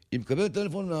 היא מקבלת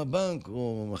טלפון מהבנק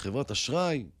או מהחברת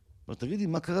אשראי, תגידי,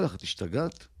 מה קרה לך? את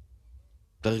השתגעת?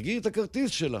 תרגיעי את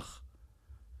הכרטיס שלך.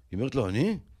 היא אומרת לו,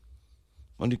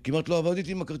 אני כמעט לא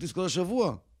עבדתי עם הכרטיס כל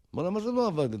השבוע. אמר לה, מה זה לא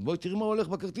עבדת? בואי תראי מה הולך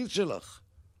בכרטיס שלך.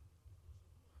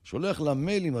 שולח לה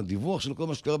מייל עם הדיווח של כל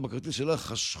מה שקרה בכרטיס שלך,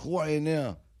 חשכו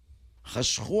עיניה.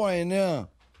 חשכו עיניה.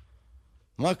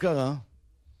 מה קרה?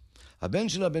 הבן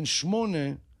שלה, בן 8,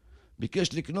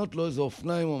 ביקש לקנות לו איזה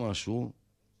אופניים או משהו,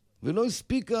 ולא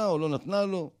הספיקה או לא נתנה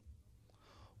לו.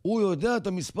 הוא יודע את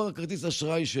המספר הכרטיס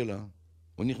אשראי שלה.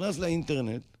 הוא נכנס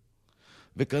לאינטרנט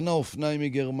וקנה אופניים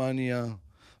מגרמניה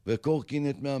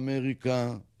וקורקינט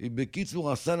מאמריקה.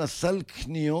 בקיצור, עשה לה סל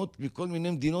קניות מכל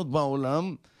מיני מדינות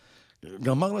בעולם,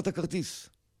 גמר לה את הכרטיס.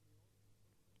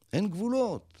 אין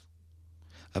גבולות.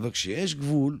 אבל כשיש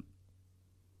גבול,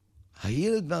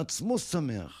 הילד בעצמו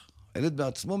שמח. הילד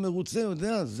בעצמו מרוצה,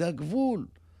 יודע, זה הגבול.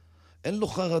 אין לו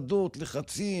חרדות,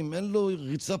 לחצים, אין לו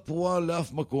ריצה פרועה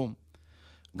לאף מקום.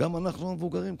 גם אנחנו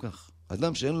המבוגרים כך.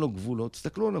 אדם שאין לו גבולות,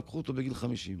 תסתכלו עליו, קחו אותו בגיל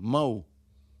 50. מה הוא?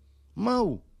 מה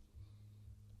הוא?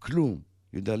 כלום.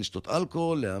 יודע לשתות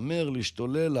אלכוהול, להאמר,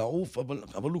 להשתולל, לעוף,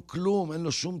 אבל הוא כלום, אין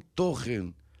לו שום תוכן.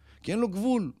 כי אין לו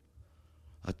גבול.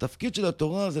 התפקיד של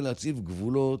התורה זה להציב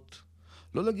גבולות,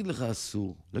 לא להגיד לך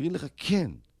אסור, להגיד לך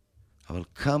כן. אבל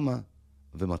כמה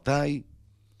ומתי,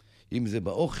 אם זה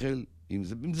באוכל,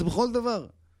 אם זה בכל דבר.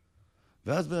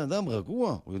 ואז בן אדם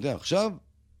רגוע, הוא יודע, עכשיו,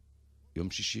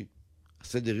 יום שישי.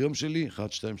 הסדר יום שלי,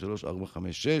 1, 2, 3, 4,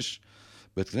 5, 6,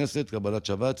 בית כנסת, קבלת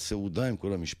שבת, סעודה עם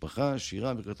כל המשפחה,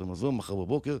 שירה, ברכת המזון, מחר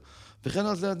בבוקר, וכן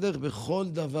על זה הדרך, בכל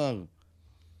דבר.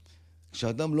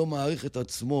 כשאדם לא מעריך את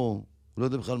עצמו, הוא לא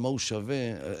יודע בכלל מה הוא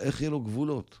שווה, איך יהיה לו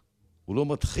גבולות. הוא לא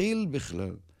מתחיל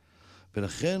בכלל.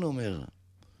 ולכן אומר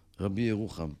רבי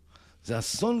ירוחם, זה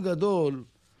אסון גדול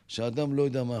שהאדם לא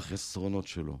יודע מה החסרונות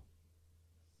שלו.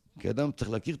 כי אדם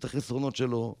צריך להכיר את החסרונות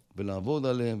שלו ולעבוד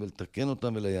עליהם ולתקן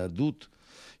אותם, וליהדות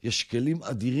יש כלים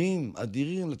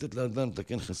אדירים לתת לאדם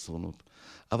לתקן חסרונות.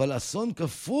 אבל אסון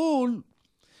כפול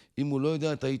אם הוא לא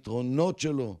יודע את היתרונות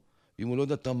שלו, אם הוא לא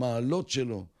יודע את המעלות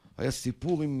שלו. היה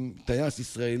סיפור עם טייס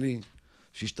ישראלי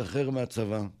שהשתחרר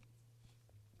מהצבא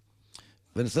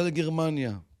ונסע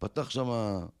לגרמניה, פתח שם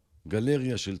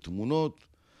גלריה של תמונות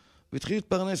והתחיל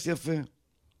להתפרנס יפה.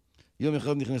 יום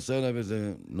אחד נכנסה אליו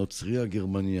איזה נוצריה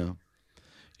גרמניה.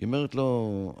 היא אומרת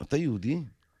לו, אתה יהודי? הוא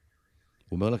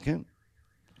אומר לה, כן.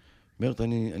 היא אומרת,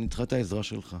 אני צריכה את העזרה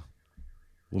שלך.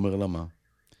 הוא אומר לה, מה?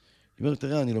 היא אומרת,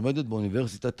 תראה, אני לומדת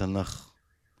באוניברסיטת תנ"ך.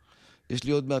 יש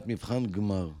לי עוד מעט מבחן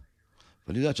גמר.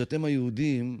 ואני יודעת שאתם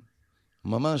היהודים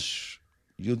ממש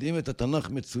יודעים את התנ"ך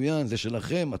מצוין, זה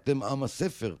שלכם, אתם עם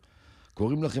הספר.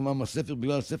 קוראים לכם עם הספר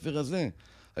בגלל הספר הזה.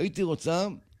 הייתי רוצה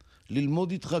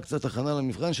ללמוד איתך קצת הכנה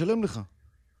למבחן, שלם לך.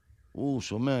 הוא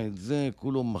שומע את זה,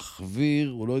 כולו מחביר,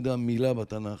 הוא לא יודע מילה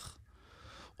בתנ"ך.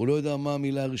 הוא לא יודע מה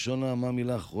המילה הראשונה, מה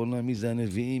המילה האחרונה, מי זה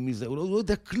הנביאים, מי זה, הוא לא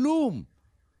יודע כלום.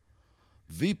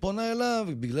 והיא פונה אליו,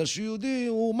 בגלל שהוא יהודי,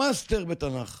 הוא מאסטר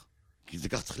בתנ"ך. כי זה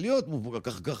כך צריך להיות,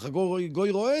 ככה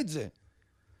גוי רואה את זה.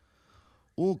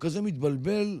 הוא כזה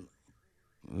מתבלבל,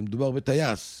 מדובר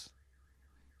בטייס.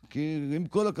 כי עם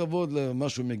כל הכבוד למה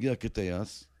שהוא מגיע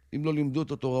כטייס, אם לא לימדו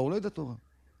את התורה, הוא לא יודע תורה.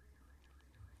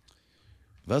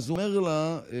 ואז הוא אומר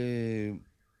לה,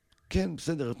 כן,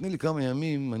 בסדר, תני לי כמה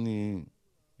ימים, אני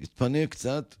אתפנה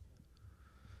קצת.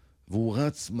 והוא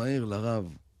רץ מהר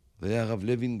לרב, זה היה הרב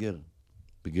לוינגר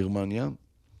בגרמניה,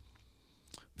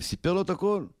 וסיפר לו את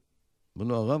הכל. אמר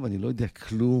לו, הרב, אני לא יודע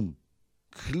כלום.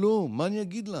 כלום, מה אני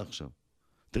אגיד לה עכשיו?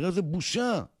 תראה איזה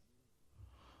בושה.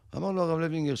 אמר לו הרב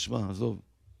לוינגר, שמע, עזוב,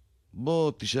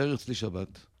 בוא תישאר אצלי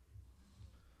שבת.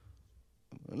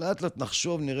 לאט לאט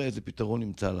נחשוב, נראה איזה פתרון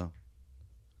נמצא לה.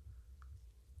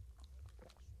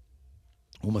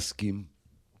 הוא מסכים.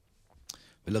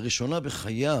 ולראשונה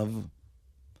בחייו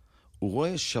הוא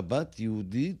רואה שבת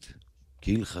יהודית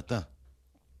כהלכתה.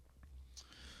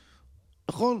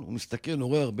 נכון, הוא מסתכל, הוא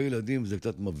רואה הרבה ילדים, זה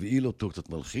קצת מבעיל אותו, קצת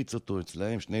מלחיץ אותו,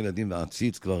 אצלהם 2 ילדים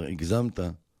ועציץ, כבר הגזמת.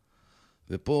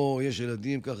 ופה יש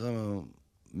ילדים ככה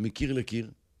מקיר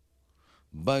לקיר,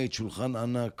 בית, שולחן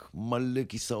ענק, מלא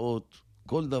כיסאות,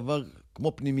 כל דבר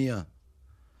כמו פנימייה.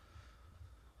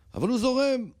 אבל הוא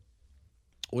זורם.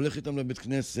 הוא הולך איתם לבית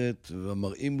כנסת,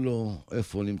 ומראים לו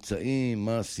איפה נמצאים,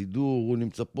 מה הסידור, הוא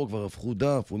נמצא פה, כבר הפכו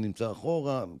דף, הוא נמצא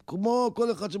אחורה, כמו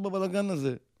כל אחד שבבלגן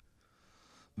הזה.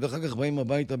 ואחר כך באים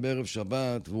הביתה בערב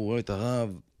שבת, והוא רואה את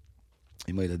הרב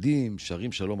עם הילדים,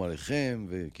 שרים שלום עליכם,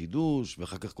 וקידוש,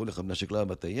 ואחר כך כל אחד מנשק לה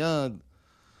בת היד.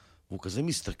 והוא כזה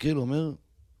מסתכל, אומר,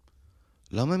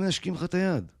 למה הם מנשקים לך את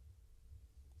היד?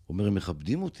 הוא אומר, הם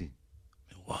מכבדים אותי.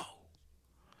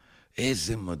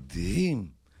 איזה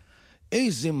מדהים,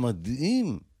 איזה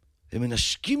מדהים. הם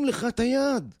מנשקים לך את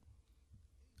היד.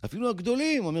 אפילו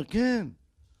הגדולים, הוא אומר, כן.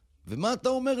 ומה אתה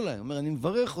אומר להם? הוא אומר, אני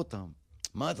מברך אותם.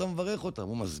 מה אתה מברך אותם?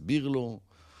 הוא מסביר לו,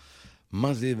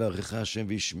 מה זה יברכך השם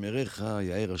וישמרך,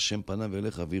 יאר השם פניו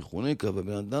אליך ויחונך,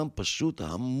 ובן אדם פשוט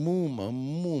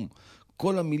המום.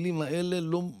 כל המילים האלה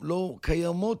לא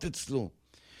קיימות אצלו.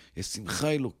 יש שמחה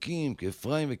אלוקים,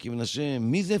 כאפרים וכמנשה.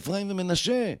 מי זה אפרים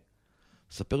ומנשה?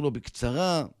 ספר לו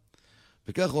בקצרה,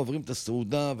 וככה עוברים את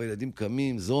הסעודה, והילדים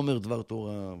קמים, זה אומר דבר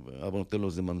תורה, ואבא נותן לו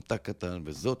איזה ממתק קטן,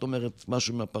 וזאת אומרת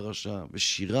משהו מהפרשה,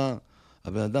 ושירה,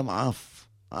 הבן אדם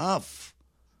עף.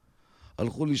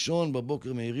 הלכו לישון,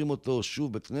 בבוקר מעירים אותו,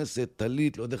 שוב בית כנסת,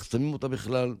 תלית, לא יודע איך שמים אותה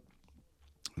בכלל.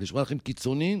 נשמע לכם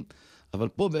קיצוניים, אבל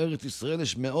פה בארץ ישראל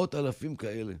יש 100,000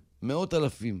 כאלה,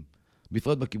 100,000,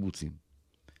 בפרט בקיבוצים.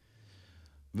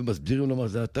 ומסבירים לו מה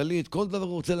זה התלית, כל דבר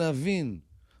הוא רוצה להבין.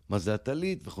 מה זה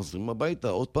התלית, וחוזרים הביתה,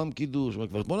 עוד פעם קידוש,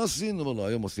 כבר אתמול עשינו, אומר לו,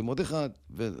 היום עושים עוד אחד,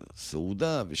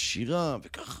 וסעודה, ושירה,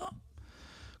 וככה.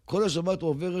 כל השבת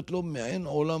עוברת לו מעין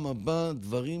עולם הבא,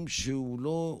 דברים שהוא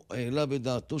לא העלה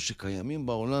בדעתו שקיימים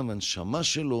בעולם, והנשמה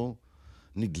שלו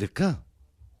נדלקה.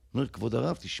 אומר, כבוד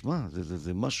הרב, תשמע,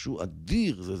 זה משהו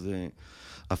אדיר,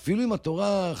 אפילו אם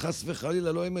התורה חס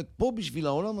וחלילה לא אמת, פה בשביל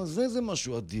העולם הזה זה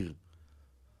משהו אדיר.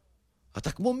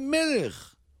 אתה כמו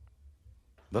מלך.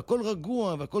 והכל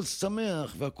רגוע, והכל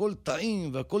שמח, והכל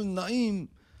טעים, והכל נעים.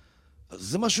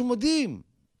 זה משהו מדהים.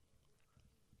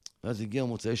 ואז הגיע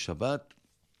מוצאי שבת,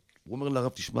 הוא אומר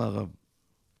לרב, תשמע הרב,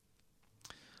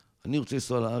 אני רוצה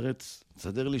לנסוע לארץ,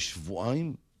 תסדר לי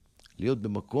שבועיים, להיות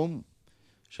במקום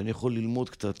שאני יכול ללמוד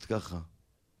קצת ככה,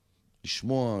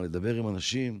 לשמוע, לדבר עם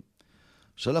אנשים.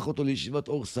 שלח אותו לישיבת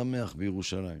אור שמח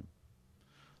בירושלים.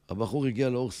 הבחור הגיע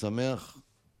לאור שמח,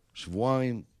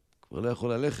 שבועיים, כבר לא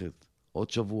יכול ללכת.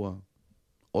 עוד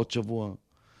שבוע.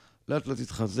 לאט לאט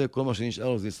התחזק, כל מה שנשאר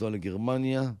לו זה לנסוע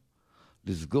לגרמניה,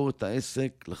 לסגור את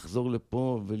העסק, לחזור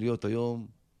לפה ולהיות היום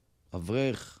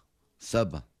אברך,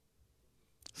 סבא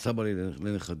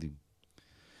לנכדים.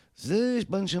 זה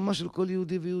בנשמה של כל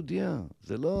יהודי ויהודייה.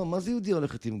 זה לא, מה זה יהודי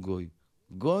הולכת עם גוי?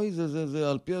 גוי זה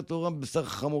על פי התורה בשר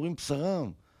חמורים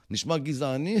בשרם. נשמע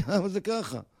גזעני, אבל זה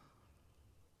ככה.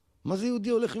 מה זה יהודי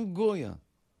הולך עם גויה?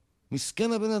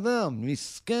 מסכן הבן אדם,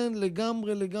 מסכן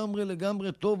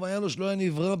לגמרי, טוב היה לו שלא היה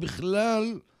נברא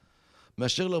בכלל,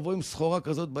 מאשר לבוא עם סחורה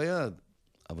כזאת ביד.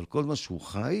 אבל כל מה שהוא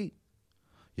חי,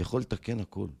 יכול לתקן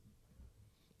הכל.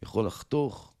 יכול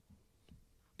לחתוך.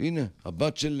 הנה,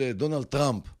 הבת של דונלד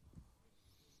טראמפ,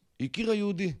 היא הכירה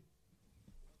יהודי.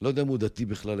 לא יודע אם הוא דתי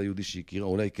בכלל היהודי שהיא הכירה,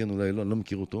 אולי כן, אולי לא, אני לא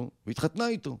מכיר אותו, והתחתנה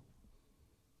איתו.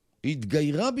 היא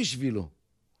התגיירה בשבילו,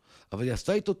 אבל היא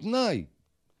עשתה איתו תנאי.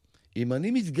 אם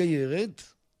אני מתגיירת,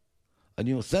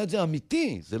 אני עושה את זה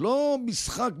אמיתי. זה לא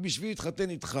משחק בשביל להתחתן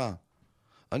איתך.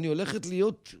 אני הולכת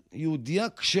להיות יהודייה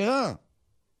כשרה.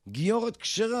 גיורת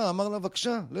כשרה. אמר לה,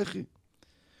 בבקשה, לכי.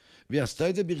 והיא עשתה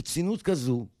את זה ברצינות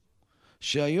כזו,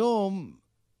 שהיום,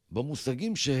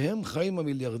 במושגים שהם חיים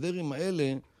המיליארדרים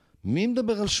האלה, מי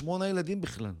מדבר על 8 ילדים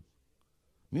בכלל?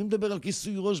 מי מדבר על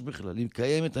כיסוי ראש בכלל? היא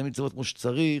מקיימת המצוות כמו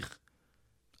שצריך,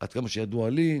 עד כמה שידוע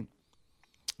לי,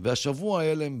 והשבוע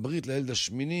היה להם ברית לילד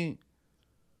השמיני.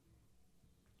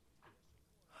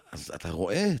 אז אתה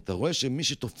רואה שמי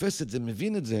שתופס את זה,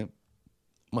 מבין את זה,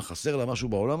 מה חסר לה משהו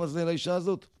בעולם הזה, לאישה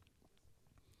הזאת?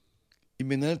 היא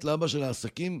מנהלת לאבא של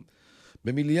העסקים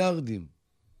במיליארדים.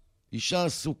 אישה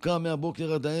עסוקה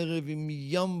מהבוקר עד הערב עם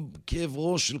ים כאב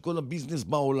ראש של כל הביזנס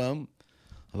בעולם,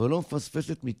 אבל לא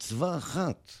מפספסת מצווה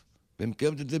אחת,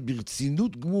 ומקיימת את זה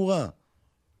ברצינות גמורה.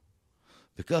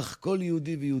 וכך כל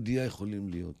יהודי ויהודייה יכולים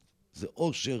להיות. זה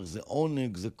אושר, זה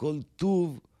עונג, זה כל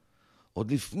טוב.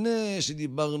 עוד לפני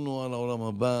שדיברנו על העולם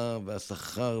הבא,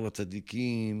 והשכר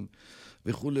לצדיקים,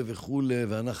 וכו' וכו',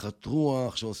 והנחת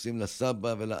רוח שעושים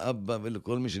לסבא ולאבא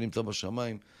ולכל מי שנמצא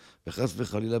בשמיים, וחס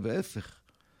וחלילה בהפך.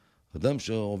 אדם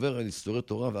שעובר על היסטורי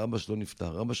תורה ואבא שלו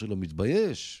נפטר, אבא שלו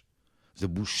מתבייש. זה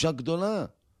בושה גדולה.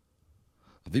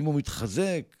 ואם הוא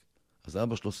מתחזק, אז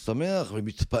אבא שלו שמח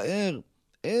ומתפאר.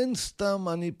 אין סתם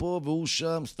אני פה והוא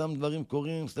שם, סתם דברים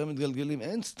קורים, סתם מתגלגלים,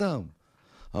 אין סתם.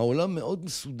 העולם מאוד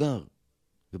מסודר,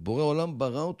 ובורא העולם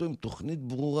ברא אותו עם תוכנית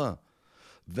ברורה.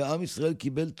 ועם ישראל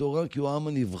קיבל תורה כי הוא העם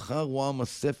הנבחר, הוא העם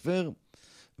הספר,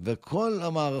 וכל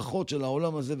המערכות של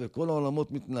העולם הזה וכל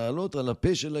העולמות מתנהלות על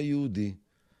הפה של היהודי.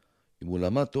 אם הוא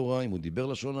למד תורה, אם הוא דיבר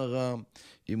לשון הרע,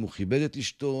 אם הוא כיבד את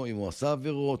אשתו, אם הוא עשה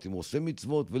עבירות, אם הוא עושה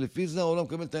מצוות, ולפי זה העולם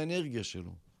מקבל את האנרגיה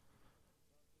שלו.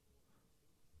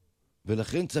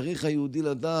 ולכן צריך היהודי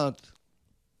לדעת,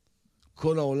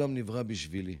 כל העולם נברא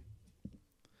בשבילי.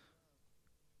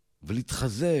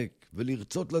 ולהתחזק,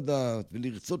 ולרצות לדעת,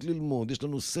 ולרצות ללמוד. יש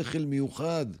לנו שכל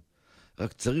מיוחד,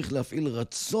 רק צריך להפעיל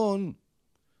רצון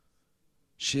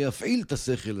שיפעיל את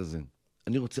השכל הזה.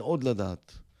 אני רוצה עוד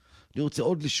לדעת, אני רוצה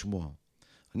עוד לשמוע,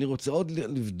 אני רוצה עוד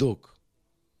לבדוק.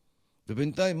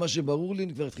 ובינתיים מה שברור לי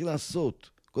אני כבר אתחיל לעשות.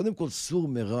 קודם כל סור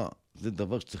מרע, זה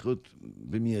דבר שצריך להיות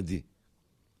במיידי.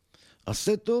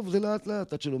 עשה טוב זה לאט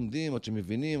לאט, עד שלומדים, עד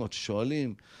שמבינים, עד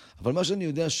ששואלים. אבל מה שאני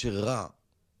יודע שרע,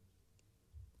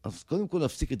 אז קודם כל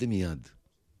להפסיק את זה מיד.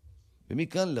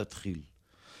 ומכאן להתחיל.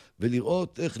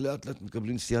 ולראות איך לאט לאט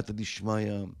מקבלים סייעתא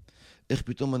דשמיא, איך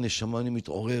פתאום הנשמה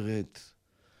מתעוררת.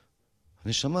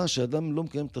 הנשמה שאדם לא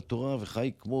מקיים את התורה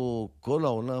וחי כמו כל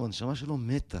העולם, הנשמה שלו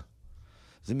מתה.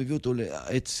 זה מביא אותו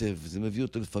לעצב, זה מביא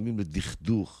אותו לפעמים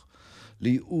לדכדוך,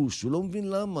 לייאוש. הוא לא מבין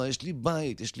למה, יש לי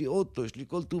בית, יש לי אוטו, יש לי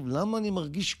כל טוב, למה אני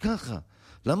מרגיש ככה?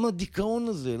 למה הדיכאון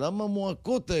הזה? למה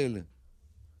המועקות האלה?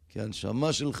 כי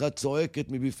הנשמה שלך צועקת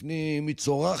מבפנים, היא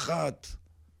צורחת.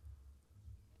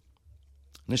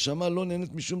 נשמה לא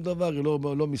נהנית משום דבר, היא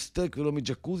לא מסטק ולא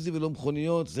מג'קוזי ולא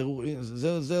מכוניות,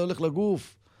 זה הולך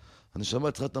לגוף.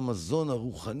 הנשמה צריכה את המזון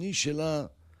הרוחני שלה,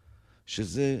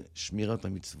 שזה שמירת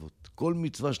המצוות. כל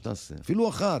מצווה שתעשה, אפילו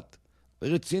אחת,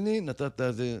 ברציני, נתת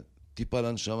איזה טיפה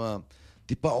לנשמה,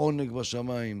 טיפה עונג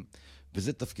בשמיים,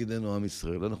 וזה תפקידנו עם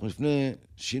ישראל. אנחנו לפני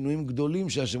שינויים גדולים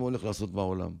שהשם הולך לעשות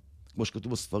בעולם, כמו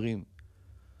שכתוב בספרים.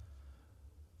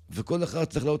 וכל אחד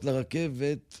צריך לעלות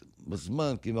לרכבת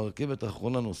בזמן, כי אם הרכבת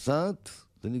האחרונה נוסעת,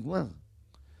 זה נגמר.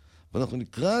 ואנחנו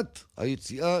לקראת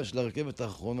היציאה של הרכבת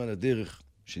האחרונה לדרך,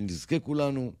 שנזכה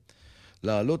כולנו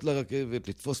לעלות לרכבת,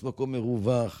 לתפוס מקום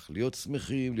מרווח, להיות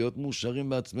שמחים, להיות מאושרים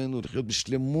בעצמנו, לחיות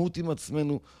בשלמות עם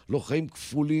עצמנו, לא חיים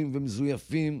כפולים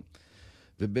ומזויפים,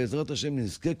 ובעזרת השם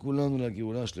נזכה כולנו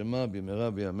לגאולה השלמה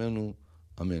במהרה בימינו,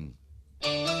 אמן.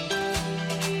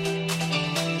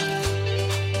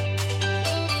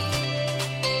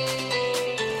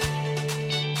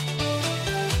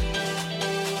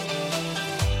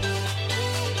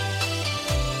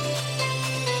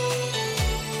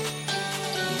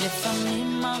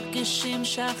 מרגישים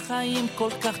שהחיים כל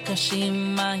כך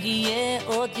קשים, מה יהיה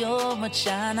עוד יום עד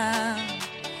שנה?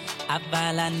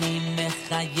 אבל אני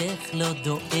מחייך, לא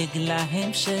דואג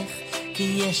להמשך, כי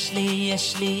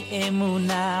יש לי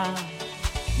אמונה.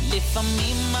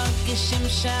 לפעמים מרגישים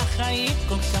שהחיים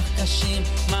כל כך קשים,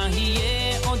 מה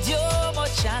יהיה עוד יום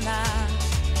עוד שנה?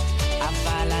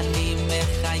 אבל אני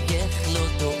מחייך, לא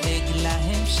דואג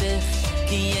להמשך,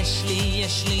 כי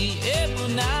יש לי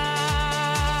אמונה.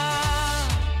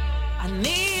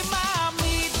 אני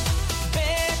מאמין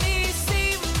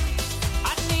בניסים,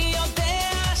 אני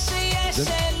יודע שיש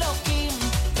אלוקים,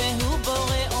 והוא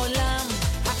בורא עולם,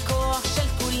 הכוח של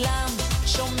כולם,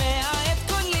 שומע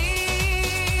את קולי.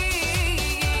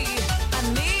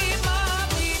 אני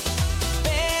מאמין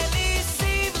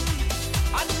בניסים,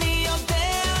 אני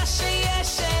יודע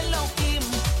שיש אלוקים,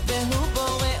 והוא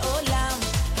בורא עולם,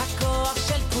 הכוח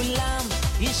של כולם,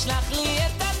 ישלח לי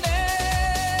את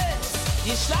הנס,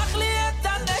 ישלח לי את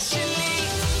הנס שלי.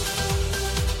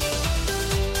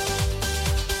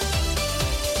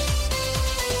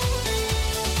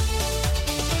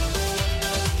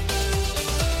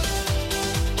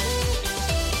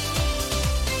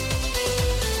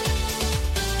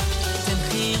 תן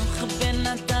חיוך בן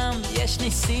אדם, יש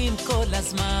ניסים כל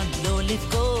הזמן, לא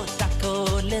לבכות,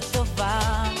 הכל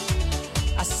לטובה.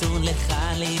 אסור לך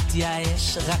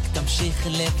להתייאש, רק תמשיך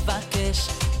לבקש,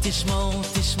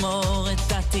 תשמור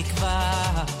את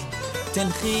התקווה.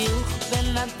 תן חיוך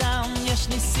בן אדם, יש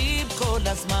ניסים כל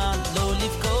הזמן, לא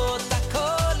לבכות,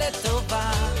 הכל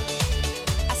לטובה.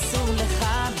 אסור לך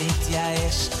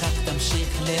להתייאש, רק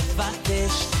תמשיך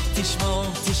לבקש,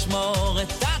 תשמור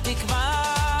את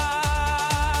התקווה.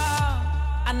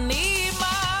 אני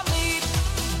מאמין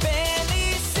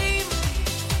בניסים,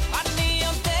 אני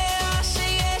יודע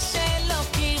שיש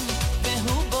אלוקים,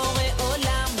 והוא בורא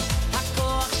עולם,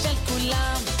 הכוח של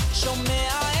כולם, שומע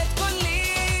את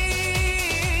קולי.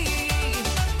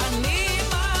 אני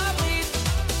מאמין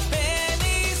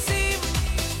בניסים,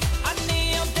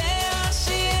 אני יודע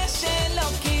שיש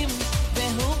אלוקים,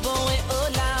 והוא בורא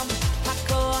עולם,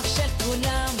 הכוח של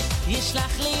כולם,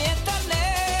 ישלח לי את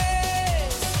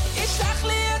הנס, ישלח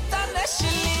לי את הנס.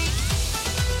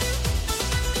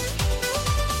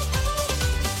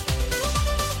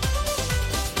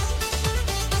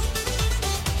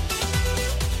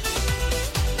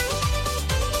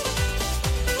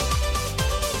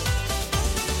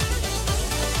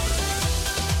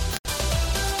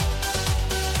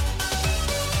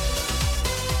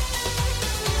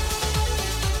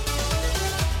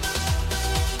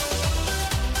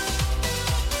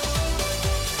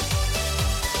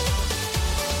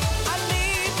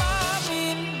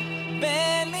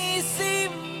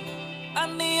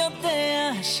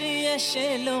 שיש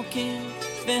אלוקים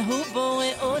והוא בורא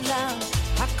עולם,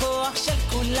 הכוח של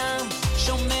כולם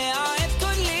שומע את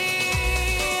קולי,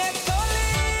 את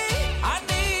קולי.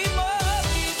 אני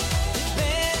מאמין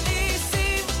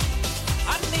בניסים,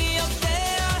 אני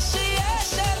יודע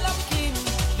שיש אלוקים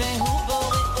והוא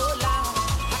בורא עולם,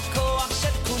 הכוח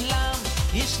של כולם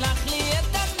ישלח לי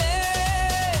את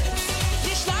הנס,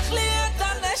 ישלח לי את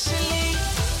הנס שלי.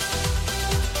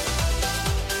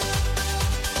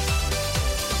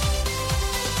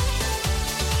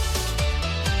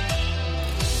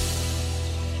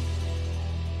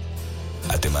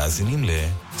 אתם מאזינים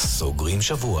לסוגרים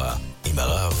שבוע עם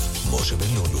הרב משה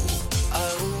בן לולו.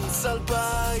 ערוץ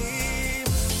 2000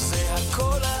 זה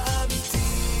הכל האמיתי.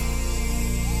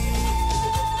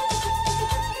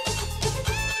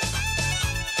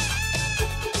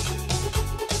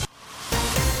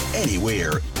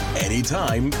 Anywhere,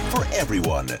 anytime, for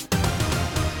everyone.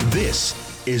 This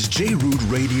is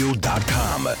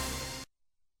JRootRadio.com.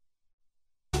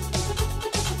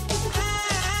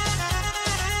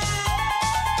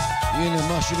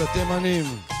 הנה משהו לתימנים.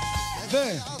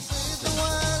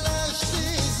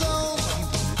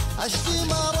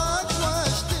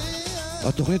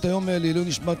 התוכנית היום לעילוי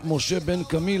נשמת משה בן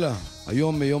קמילה.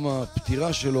 היום יום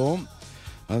הפטירה שלו,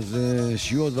 אז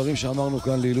שיהיו הדברים שאמרנו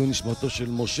כאן לעילוי נשמתו של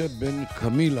משה בן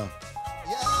קמילה.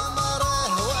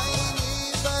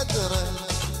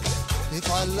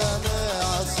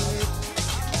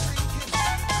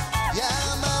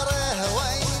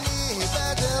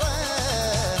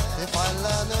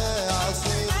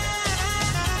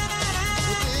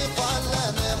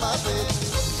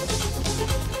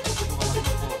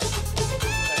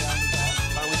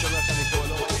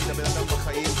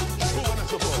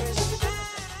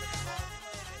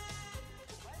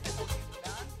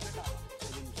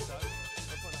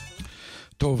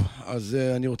 טוב, אז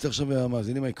אני רוצה עכשיו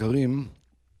המאזינים היקרים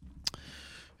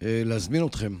להזמין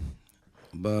אתכם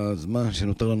בזמן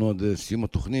שנותר לנו עד סיום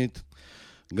התוכנית,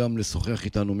 גם לשוחח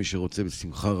איתנו מי שרוצה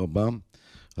בשמחה רבה.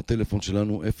 הטלפון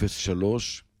שלנו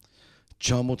 03-950-96-86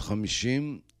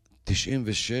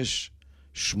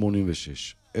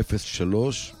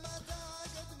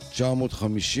 03-950-96-86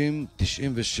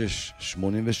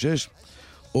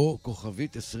 או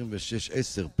כוכבית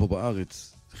 2610 פה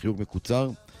בארץ, חיוג מקוצר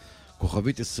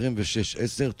כוכבית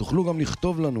 2610. תוכלו גם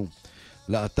לכתוב לנו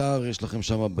לאתר, יש לכם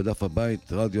שם בדף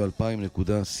הבית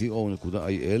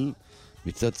radio2000.co.il,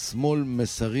 מצד שמאל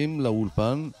מסרים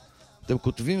לאולפן, אתם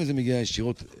כותבים וזה מגיע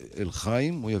ישירות אל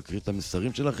חיים, הוא יקריא את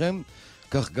המסרים שלכם.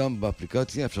 כך גם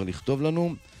באפליקציה אפשר לכתוב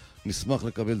לנו, נשמח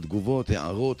לקבל תגובות,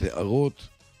 הערות,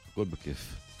 הכל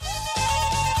בכיף.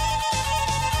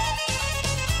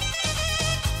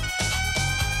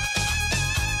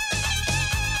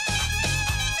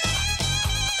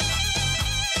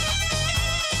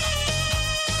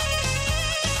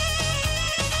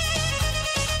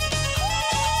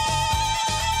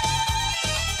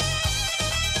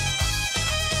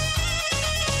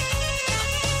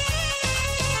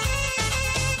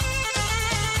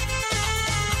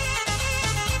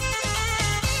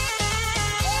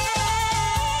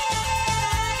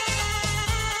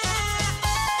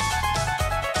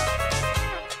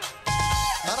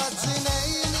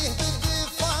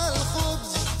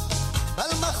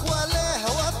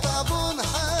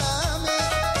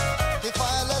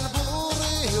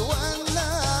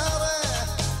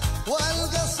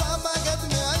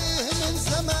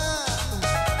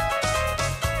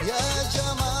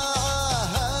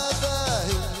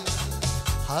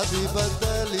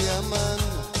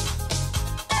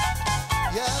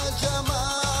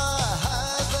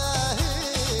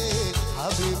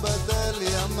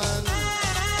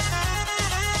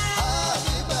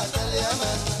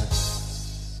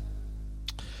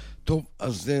 טוב,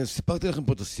 אז סיפרתי לכם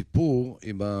פה את הסיפור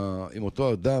עם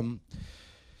אותו אדם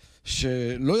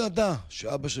שלא ידע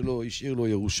שאבא שלו השאיר לו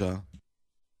ירושה.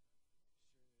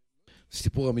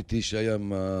 סיפור אמיתי שהיה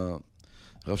עם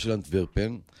הרב של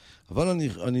אנטוורפן, אבל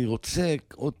אני רוצה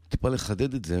עוד טיפה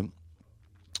לחדד את זה.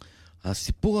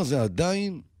 הסיפור הזה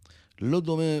עדיין לא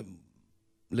דומה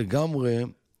לגמרי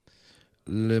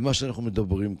למה שאנחנו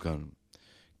מדברים כאן.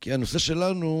 כי הנושא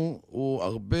שלנו הוא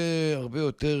הרבה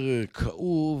יותר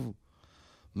כאוב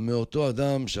מאותו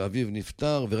אדם שאביו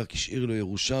נפטר ורק השאיר לו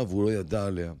ירושה והוא לא ידע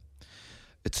עליה.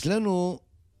 אצלנו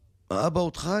האבא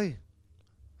עוד חי,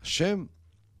 השם,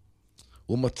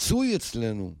 הוא מצוי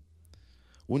אצלנו,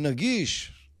 הוא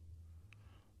נגיש,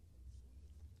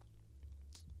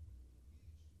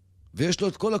 ויש לו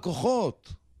את כל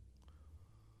הכוחות,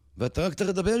 ואתה רק צריך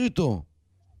לדבר איתו,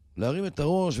 להרים את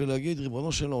הראש ולהגיד,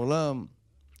 ריבונו של עולם,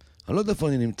 אני לא יודע איפה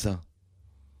אני נמצא,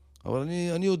 אבל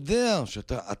אני יודע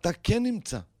שאתה כן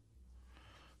נמצא.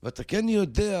 ואתה כן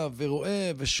יודע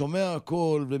ורואה ושומע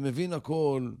הכל ומבין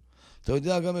הכל. אתה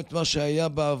יודע גם את מה שהיה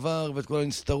בעבר ואת כל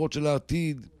הנסתרות של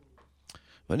העתיד.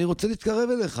 ואני רוצה להתקרב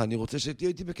אליך, אני רוצה שתהיה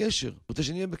איתי בקשר, רוצה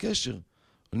שנהיה בקשר.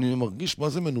 אני מרגיש מה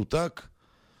זה מנותק.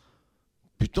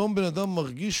 פתאום בן אדם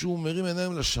מרגיש שהוא מרים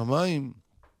עיניים לשמיים,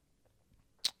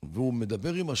 והוא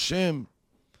מדבר עם השם.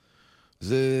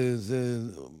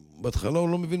 בהתחלה הוא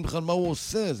לא מבין בכלל מה הוא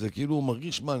עושה, זה כאילו הוא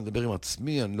מרגיש מה, אני מדבר עם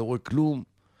עצמי, אני לא רואה כלום.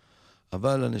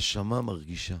 אבל הנשמה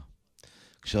מרגישה.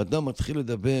 כשאדם מתחיל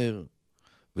לדבר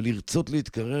ולרצות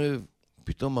להתקרב,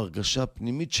 פתאום הרגשה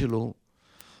הפנימית שלו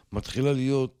מתחילה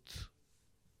להיות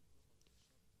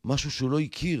משהו שהוא לא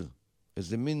הכיר.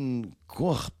 איזה מין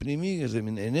כוח פנימי, איזה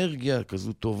מין אנרגיה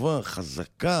כזו טובה,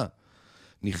 חזקה,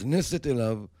 נכנסת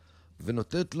אליו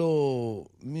ונותנת לו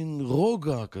מין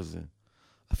רוגע כזה.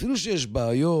 אפילו שיש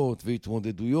בעיות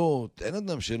והתמודדויות, אין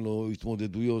אדם שאין לו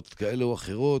התמודדויות כאלה או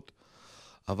אחרות,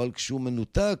 אבל כשהוא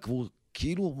מנותק, הוא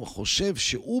כאילו חושב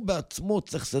שהוא בעצמו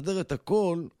צריך לסדר את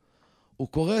הכל, הוא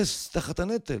קורס תחת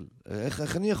הנטל.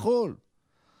 איך אני יכול?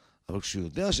 אבל כשהוא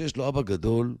יודע שיש לו אבא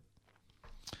גדול,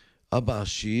 אבא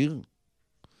עשיר,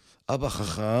 אבא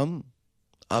חכם,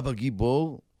 אבא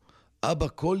גיבור, אבא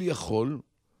כל יכול,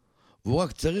 והוא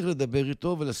רק צריך לדבר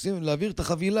איתו ולהעביר את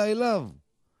החבילה אליו.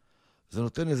 זה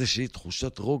נותן איזושהי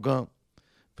תחושת רוגע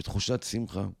ותחושת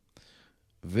שמחה.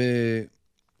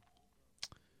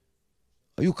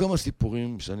 היו כמה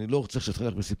סיפורים, שאני לא רוצה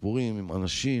שתחלק בסיפורים עם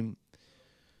אנשים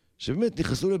שבאמת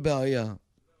נכנסו לבעיה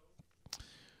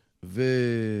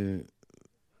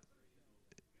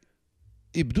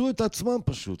איבדו את עצמם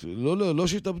פשוט, לא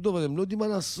שהתאבדו, אבל הם לא יודעים מה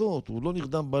לעשות, הוא לא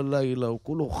נרדם בלילה, הוא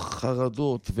כולו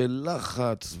חרדות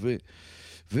ולחץ,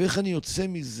 ואיך אני יוצא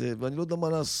מזה, ואני לא יודע מה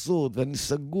לעשות, ואני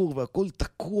סגור, והכל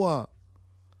תקוע.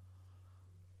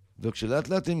 וכשלאט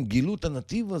לאט הם גילו את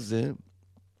הנתיב הזה,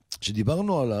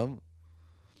 שדיברנו עליו,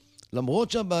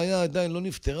 למרות שהבעיה עדיין לא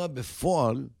נפתרה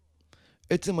בפועל,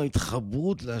 עצם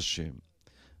ההתחברות להשם,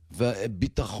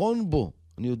 והביטחון בו,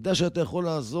 אני יודע שאתה יכול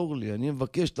לעזור לי, אני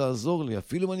מבקש תעזור לי,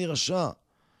 אפילו אם אני רשע,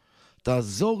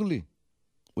 תעזור לי,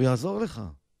 הוא יעזור לך.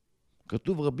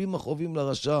 כתוב רבים מכאובים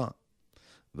לרשע,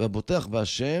 והבוטח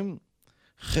בהשם,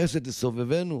 חסד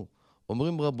יסובבנו.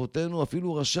 אומרים רבותינו,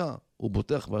 אפילו רשע, הוא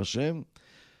בוטח בהשם,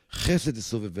 חסד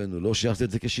יסובבנו. לא שיעשה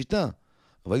את זה כשיטה,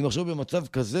 אבל אם עכשיו במצב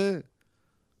כזה,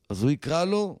 אז הוא יקרא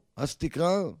לו, אז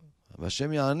תקרא,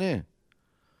 והשם יענה.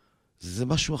 זה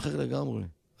משהו אחר לגמרי.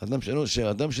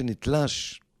 אדם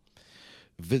שנתלש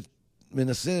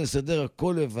ומנסה לסדר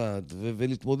הכל לבד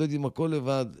ולהתמודד עם הכל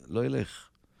לבד, לא ילך.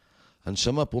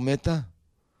 הנשמה פה מתה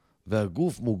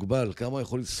והגוף מוגבל, כמה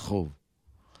יכול לסחוב.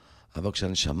 אבל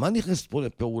כשהנשמה נכנסת פה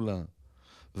לפעולה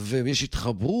ויש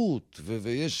התחברות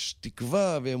ויש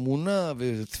תקווה ואמונה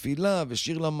ותפילה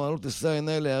ושיר למעלות אשא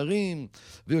עיני להרים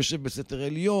ויושב בסתר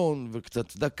עליון וקצת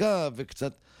צדקה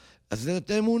וקצת... אז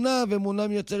זה אמונה, ואמונה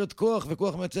מייצרת כוח,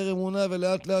 וכוח מייצר אמונה,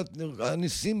 ולאט לאט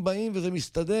הניסים באים וזה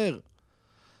מסתדר.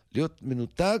 להיות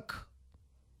מנותק,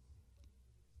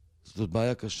 זאת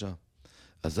בעיה קשה.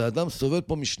 אז האדם סובל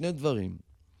פה משני דברים.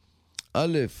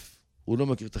 א', הוא לא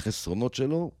מכיר את החסרונות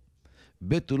שלו,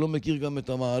 ב', הוא לא מכיר גם את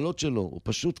המעלות שלו, הוא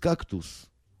פשוט קקטוס.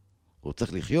 הוא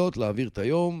צריך לחיות, להעביר את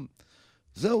היום,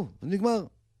 זהו, זה נגמר.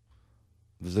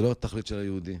 וזה לא התכלית של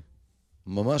היהודי.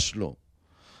 ממש לא.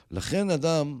 לכן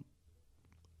אדם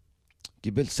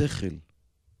קיבל שכל.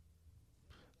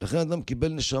 לכן אדם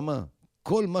קיבל נשמה.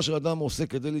 כל מה שאדם עושה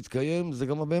כדי להתקיים, זה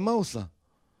גם הבהמה עושה.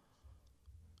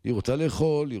 היא רוצה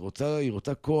לאכול, היא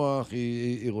רוצה כוח,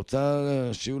 היא רוצה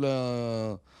שיהיו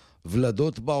לה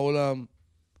ולדות בעולם,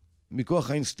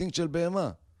 מכוח האינסטינקט של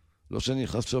בהמה. לא שאני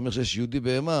חס שאומר שיש יהודי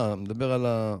בהמה, מדבר על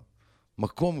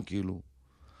המקום כאילו.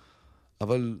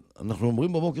 אבל אנחנו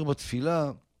אומרים בבוקר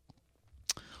בתפילה,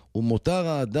 ומותר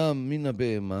האדם מן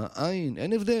הבהמה,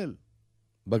 אין הבדל.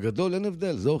 בגדול אין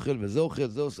הבדל, זה אוכל וזה אוכל,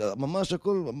 זה עושה, ממש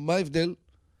הכל, מה ההבדל?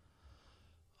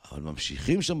 אבל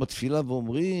ממשיכים שם בתפילה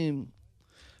ואומרים,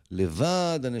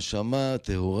 לבד הנשמה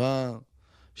טהורה,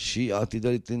 שהיא עתידה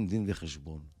ליתן דין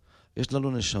וחשבון. יש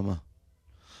לנו נשמה.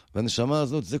 והנשמה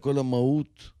הזאת זה כל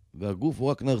המהות, והגוף הוא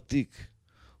רק נרתיק,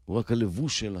 הוא רק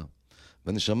הלבוש שלה.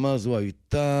 והנשמה הזו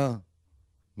הייתה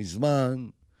מזמן,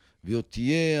 והיא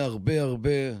תהיה הרבה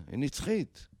הרבה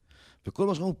נצחית. וכל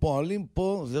מה שאנחנו פועלים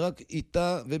פה זה רק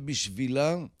איתה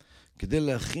ובשבילה, כדי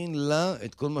להכין לה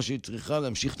את כל מה שהיא צריכה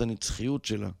להמשיך את הנצחיות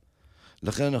שלה.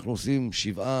 לכן אנחנו עושים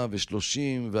 7 ו30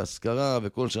 והזכרה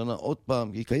וכל שנה עוד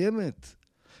פעם, היא קיימת.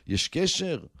 יש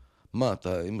קשר. מה,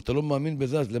 אם אתה לא מאמין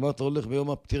בזה, אז למה אתה הולך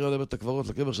ביום הפטירה לבית הקברות,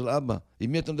 לקבר של אבא?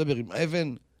 עם מי אתה מדבר? עם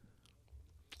אבן?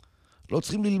 לא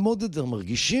צריכים ללמוד את זה,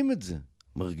 מרגישים את זה.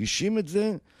 מרגישים את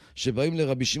זה שבאים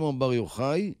לרבי שמעון בר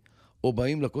יוחאי, או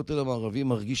באים לכותל המערבי,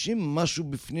 מרגישים משהו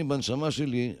בפנים בנשמה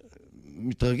שלי,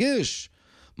 מתרגש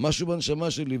משהו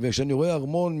בנשמה שלי, וכשאני רואה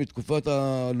ארמון מתקופת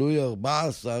הלואי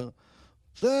 14,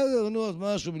 בסדר, נו, אז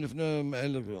משהו מלפני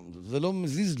 1000, זה לא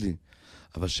מזיז לי.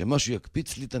 אבל שמשהו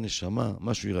יקפיץ לי את הנשמה,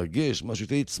 משהו ירגש, משהו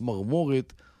יתהיה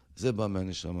צמרמורת, זה בא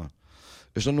מהנשמה.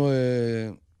 יש לנו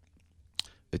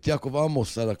את יעקב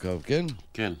עמוס על הקו, כן?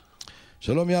 כן.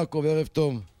 שלום יעקב, ערב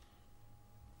טוב.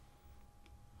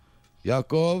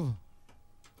 יעקב?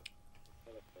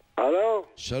 הלו?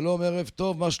 שלום, ערב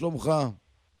טוב, מה שלומך?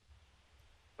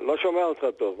 לא שומע אותך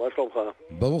טוב, מה שלומך?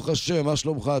 ברוך השם, מה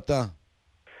שלומך אתה?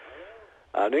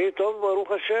 אני טוב,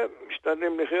 ברוך השם,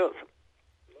 משתדלים לחיות.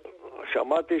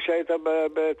 שמעתי שהיית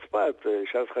בצפת,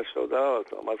 שאלת לך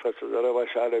שתודעות, אמרת לך שזה רבע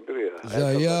שעה לבריא.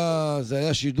 זה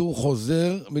היה שידור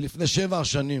חוזר מלפני 7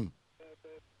 שנים.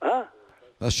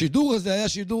 השידור הזה היה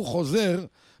שידור חוזר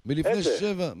מלפני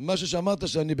 7, מה ששמעת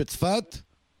שאני בצפת?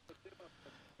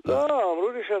 לא, אמרו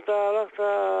לי שאתה הלכת,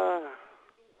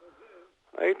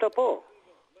 היית פה.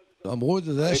 אמרו את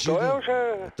זה, זה היה שידור.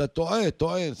 אתה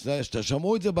טועה,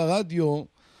 שמעו את זה ברדיו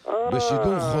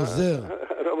בשידור חוזר.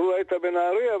 אמרו היית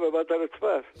בנהריה ובאת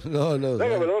לצפת. לא.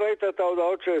 רגע, אבל לא ראית את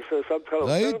ההודעות ששמת לך?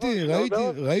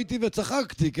 ראיתי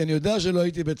וצחקתי, כי אני יודע שלא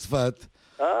הייתי בצפת.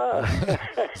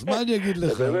 אז מה אני אגיד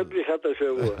לך? זה באמת בדיחת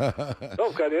השבוע.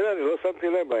 טוב, כנראה אני לא שמתי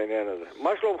לב בעניין הזה. מה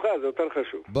שלומך? זה יותר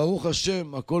חשוב. ברוך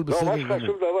השם, הכל בסדר. לא, מה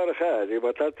שחשוב דבר אחד, אם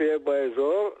אתה תהיה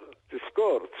באזור,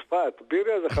 תזכור, צפת,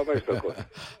 ביריה זה 5 דקות.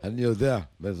 אני יודע,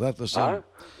 בעזרת השם.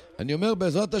 אני אומר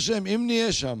בעזרת השם, אם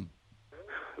נהיה שם.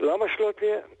 למה שלא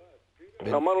תהיה?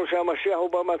 אמרנו שהמשיח הוא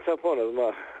בא מהצפון, אז מה?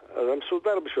 אז זה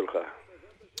מסודר בשבילך.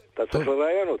 אתה צריך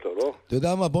לראיין אותו, לא? אתה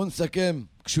יודע מה, בוא נסכם.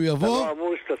 כשהוא יבוא... אתה לא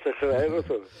אמור שאתה צריך לראיין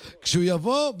אותו. כשהוא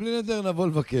יבוא, בלי נדר נבוא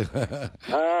לבקר.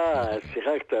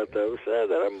 שיחקת אתה,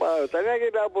 בסדר, אין בעיות. אני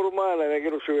אגיד לאבו רומן, אני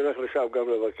אגיד לו שהוא ילך לשם גם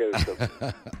לבקר קצת.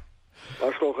 מה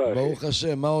שלומך? ברוך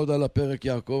השם, מה עוד על הפרק,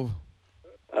 יעקב?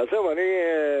 אז זהו,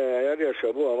 היה לי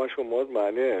השבוע משהו מאוד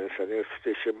מעניין, שאני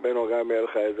רציתי שבנו גם יהיה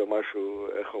לך איזה משהו,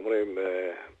 איך אומרים,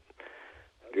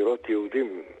 לראות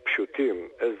יהודים פשוטים,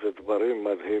 איזה דברים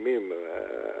מדהימים,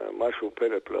 משהו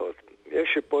פלא פלאות.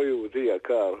 יש פה יהודי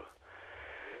יקר,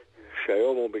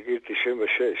 שהיום הוא בגיל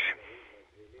 96.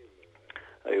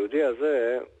 היהודי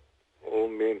הזה הוא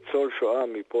מניצול שואה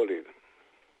מפולין.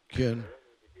 כן.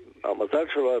 המזל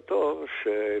שלו הטוב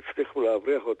שהצליחו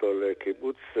להבריח אותו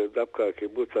לקיבוץ, דווקא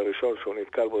הקיבוץ הראשון שהוא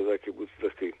נתקל בו זה הקיבוץ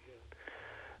דתי.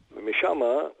 ומשם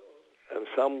הם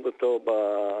שמו אותו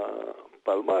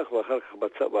בפלמ"ח ואחר כך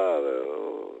בצבא,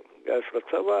 גייס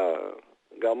לצבא,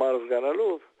 גמר סגן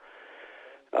אלוף,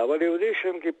 אבל יהודי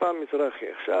שם כיפה מזרחי.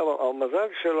 עכשיו, המזל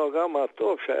שלו גם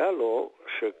הטוב שהיה לו,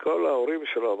 שכל ההורים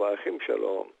שלו והאחים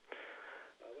שלו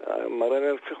מראה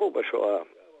נרצחו בשואה.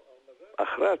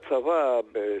 אחרי הצבא,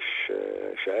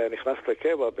 שהיה נכנס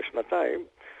לקבע בשנתיים,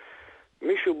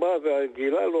 מישהו בא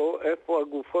וגילה לו איפה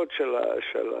הגופות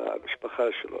של המשפחה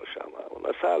שלו שם. הוא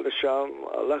נסע לשם,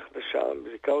 הלך לשם,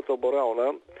 זיכה אותו בורא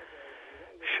עולם,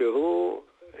 שהוא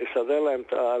יסדר להם,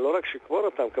 לא רק שיקבור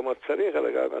אותם כמו צריך,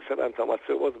 אלא גם יעשה להם את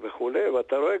המצבות וכו',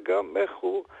 ואתה רואה גם איך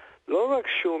הוא, לא רק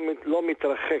שהוא לא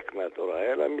מתרחק מהתורה,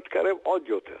 אלא מתקרב עוד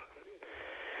יותר.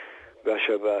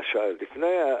 לפני,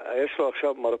 יש לו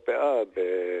עכשיו מרפאה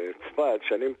בצפת,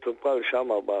 שאני מטופל שם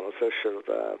בנושא של,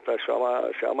 אתה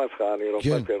שאמרת לך, אני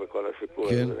רופאתי וכל הסיפור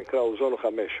הזה, זה נקרא אוזון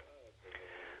 5.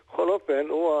 בכל אופן,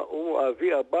 הוא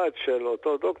אבי הבת של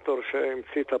אותו דוקטור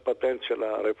שהמציא את הפטנט של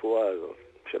הרפואה הזאת,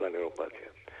 של הנאירופתיה.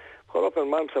 בכל אופן,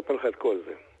 מה מספר לך את כל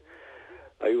זה?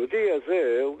 היהודי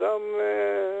הזה, הוא גם,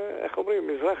 איך אומרים,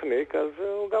 מזרחניק, אז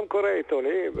הוא גם קורא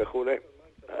עיתונים וכו'.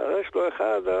 יש לו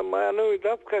אחד המענוי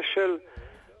דווקא של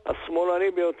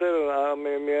השמאלני ביותר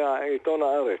מהעיתון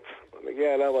הארץ.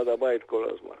 מגיע אליו עד הבית כל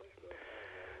הזמן.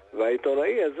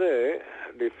 והעיתונאי הזה,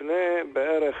 לפני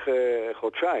בערך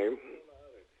חודשיים,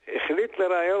 החליט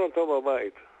לראיין אותו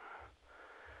בבית.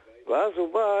 ואז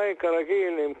הוא בא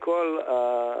כרגיל עם כל,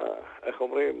 איך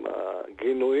אומרים,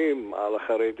 הגינויים על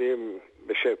החרדים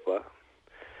בשפע.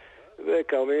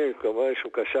 וכמובן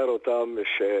שהוא קשר אותם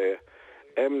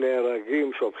הם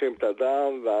נהרגים, שופכים את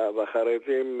הדם,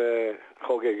 והחרדים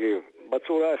חוגגים.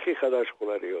 בצורה הכי חדה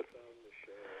שיכולה להיות.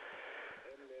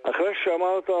 אחרי ששמע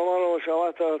אותו, אמר לו,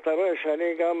 שמעת, אתה רואה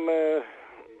שאני גם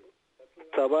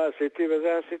צבא עשיתי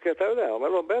וזה עשיתי, אתה יודע. אומר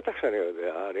לו, בטח שאני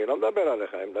יודע, אני לא מדבר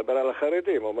עליך, אני מדבר על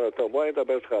החרדים. אומר לו, טוב, בוא אני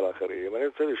אדבר איתך על החרדים. אני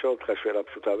רוצה לשאול אותך שאלה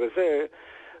פשוטה, וזה,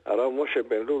 הרב משה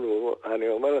בן לולו, אני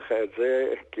אומר לך את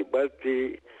זה,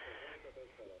 קיבלתי,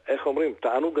 איך אומרים,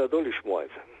 תענוג גדול לשמוע את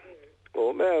זה. הוא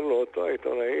אומר לו, אותו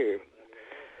העיתונאי,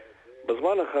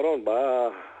 בזמן האחרון באה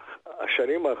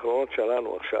השנים האחרונות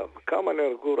שלנו עכשיו, כמה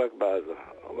נהרגו רק בעזה?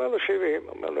 אומר לו 70,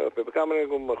 אומר לו, וכמה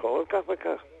נהרגו באחרונות? כך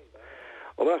וכך.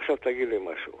 אומר עכשיו תגיד לי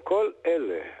משהו, כל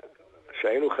אלה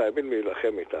שהיינו חייבים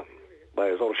להילחם איתם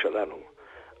באזור שלנו,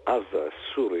 עזה,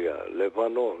 סוריה,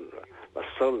 לבנון,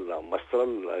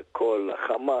 מסרלה, כל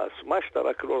חמאס, מה שאתה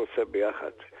רק לא רוצה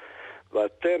ביחד.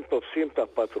 ואתם תופסים את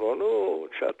הפטרונות,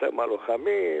 שאתם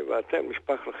הלוחמים, ואתם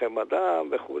נשפך לכם אדם,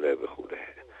 וכו' וכו'.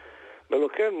 אומר לו,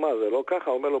 כן, מה זה, לא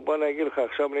ככה? אומר לו, בוא אני אגיד לך,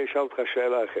 עכשיו אני אשאל אותך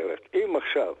שאלה אחרת. אם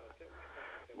עכשיו,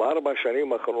 ב4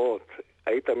 שנים האחרונות,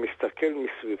 היית מסתכל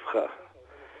מסביבך,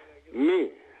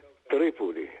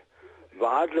 מטריפולי,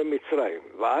 ועד למצרים,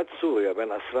 ועד סוריה,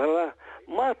 ונסראללה,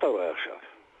 מה אתה רואה עכשיו?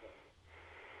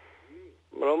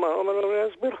 אומר לו,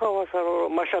 אני אסביר לך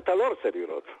מה שאתה לא רוצה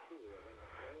לראות.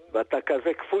 ואתה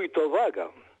כזה כפוי טובה גם.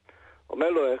 אומר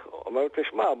לו איך? אומר לו,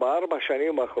 תשמע, ב4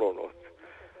 שנים האחרונות,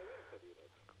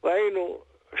 ראינו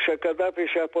שקדאפי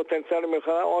שהפוטנציאל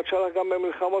למלחמה, עוד שלח גם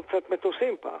במלחמות קצת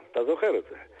מטוסים פעם, אתה זוכר את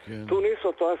זה? כן. תוניס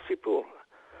אותו הסיפור,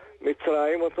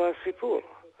 מצרים אותו הסיפור,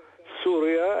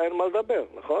 סוריה אין מה לדבר,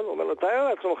 נכון? הוא אומר לו, תאר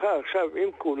לעצמך עכשיו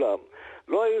עם כולם,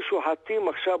 לא היו שוחטים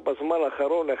עכשיו בזמן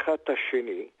האחרון אחד את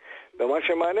השני, ומה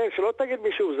שמעניין שלא תגיד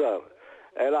מישהו זר,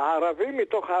 אלא ערבים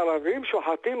מתוך ערבים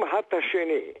שוחטים אחד את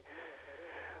השני.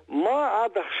 מה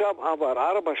עד עכשיו עבר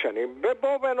 4 שנים?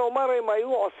 ובוא ונאמר אם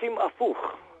היו עושים הפוך,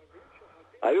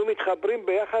 היו מתחברים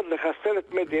ביחד לחסל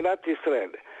את מדינת ישראל.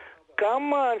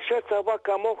 כמה אנשי צבא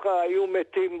כמוך היו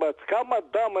מתים, כמה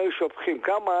דם היו שופכים,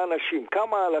 כמה אנשים,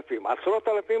 כמה אלפים,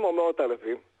 10,000 או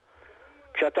 100,000?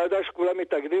 כשאתה יודע שכולם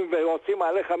מתאגדים ועושים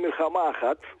עליך מלחמה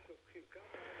אחת,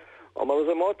 אומר לו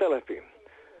זה 100,000.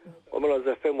 אומר לו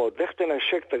זה יפה מאוד, לך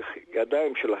תנשק את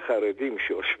הידיים של החרדים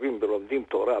שיושבים ולומדים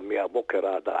תורה מהבוקר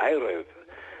עד הערב,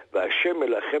 והשם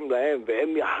מלחם להם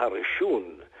והם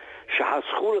יחרשון,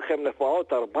 שחסכו לכם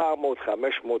לפחות 400-500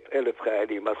 אלף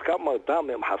חיילים, אז כמה דם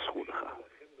הם חסכו לך?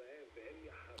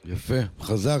 יפה,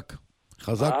 חזק,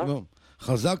 חזק מאוד,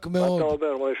 חזק מאוד. מה אתה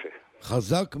אומר, משה?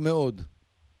 חזק מאוד.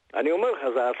 אני אומר לך,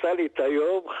 זה עשה לי את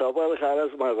היום, חבל לך על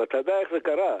הזמן, ואתה יודע איך זה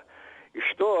קרה?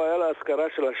 אשתו היה לה הזכרה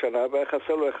של השנה, והיה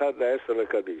חסר לו 1-10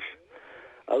 לקדיש.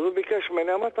 אז הוא ביקש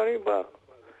ממני, אמרתי, אני בא.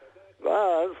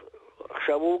 ואז,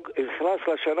 עכשיו הוא נכנס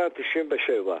לשנה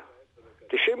 97.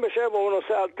 97 הוא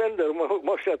נוסע על טנדר,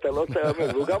 משה, אתה לא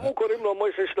תאמין, וגם הוא קוראים לו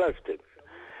מוישה שלפטן.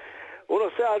 הוא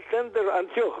נוסע על טנדר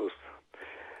אנטיוכוס.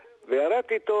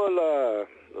 וירדתי איתו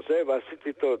לזה, ועשיתי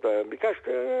איתו,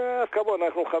 ביקשתי, אז כמובן,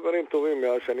 אנחנו חברים טובים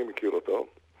מאז שאני מכיר אותו.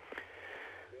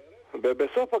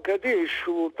 ובסוף הקדיש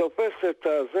הוא תופס את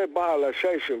זה בעל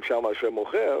השיישים שם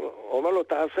שמוכר, אומר לו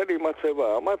תעשה לי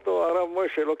מצבה. אמרתי לו הרב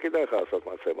משה לא כדאי לך לעשות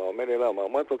מצבה. אומר לי למה?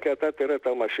 אמרתי לו כי אתה תראה את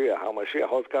המשיח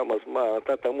עוד כמה זמן,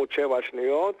 אתה תמות 7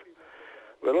 שניות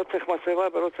ולא צריך מצבה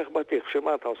ולא צריך בטיח.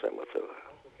 שמה אתה עושה מצבה?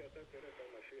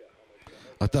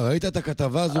 אתה ראית את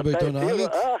הכתבה הזו בעיתון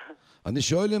הארץ? אני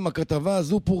שואל אם הכתבה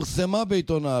הזו פורסמה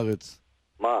בעיתון הארץ.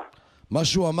 מה? מה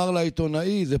שהוא אמר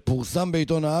לעיתונאי זה פורסם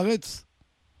בעיתון הארץ?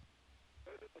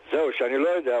 זהו, שאני לא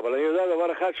יודע, אבל אני יודע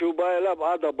דבר אחד שהוא בא אליו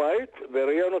עד הבית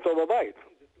וראיין אותו בבית.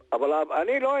 אבל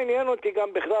אני לא עניין אותי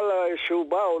גם בכלל שהוא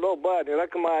בא או לא בא, אני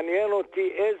רק מעניין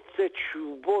אותי איזה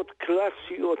תשובות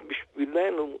קלאסיות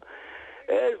בשבילנו,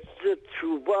 איזה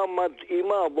תשובה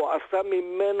מדהימה, בו עשה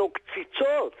ממנו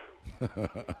קציצות.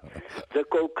 זה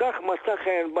כל כך מצא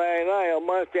חן בעיניי,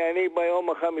 אמרתי אני ביום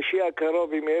החמישי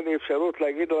הקרוב אם יהיה לי אפשרות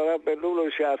להגיד לרב בן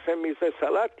לולו שיעשה מזה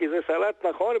סלט, כי זה סלט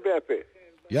נכון ויפה.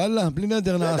 יאללה, בלי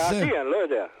נדר נעשה. לדעתי, אני לא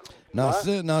יודע.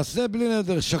 נעשה בלי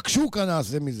נדר, שקשוקה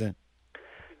נעשה מזה.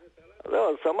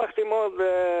 לא, שמחתי מאוד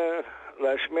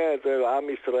להשמיע את זה לעם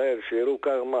ישראל, שיראו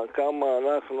כמה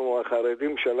אנחנו,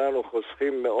 החרדים שלנו,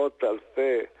 חוסכים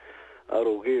 100,000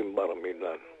 הרוגים בר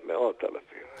מילן. 100,000.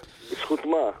 בזכות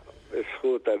מה?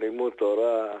 בזכות הלימוד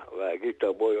תורה, והגית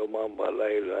בו יומם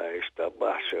בלילה,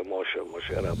 השתבח שמו של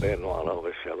משה רבנו עליו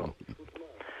ושלום.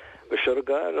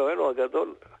 ושרגע אלוהינו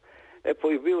הגדול,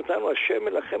 איפה הביאו אותנו, השם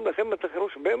מלחם לכם את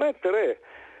החרוש. באמת, תראה,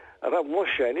 הרב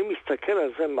משה, אני מסתכל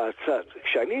על זה מהצד.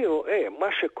 כשאני רואה מה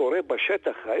שקורה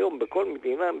בשטח היום בכל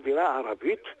מדינה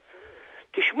ערבית,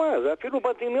 תשמע, זה אפילו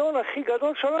בדמיון הכי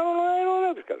גדול שלנו לא היה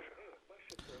עולד כזה.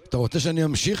 אתה רוצה שאני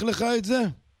אמשיך לך את זה?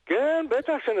 כן,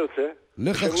 בטח שאני רוצה.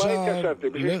 לך עכשיו... שמה התקשרתי?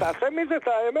 בשביל תעשה מזה את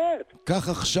האמת. קח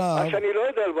עכשיו... מה שאני לא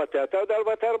יודע לבטא, אתה יודע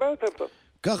לבטא הרבה יותר טוב.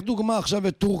 קח דוגמה עכשיו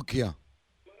את טורקיה.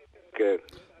 כן.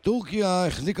 טורקיה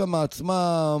החזיקה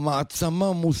מעצמה מעצמה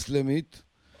מוסלמית,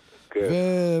 כן.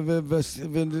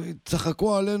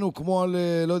 וצחקו עלינו כמו על,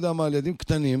 לא יודע מה, על ילדים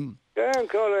קטנים. כן,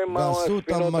 ועשו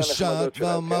את המשט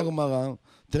והמרמרה.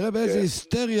 תראה באיזה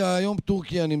היסטריה היום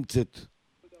טורקיה נמצאת.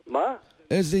 מה?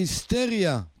 איזה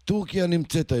היסטריה טורקיה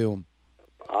נמצאת היום.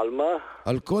 על מה?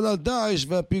 על כל הדאעש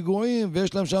והפיגועים,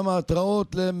 ויש להם שם התראות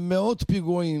למאות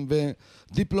פיגועים,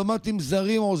 ודיפלומטים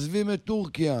זרים עוזבים את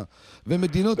טורקיה,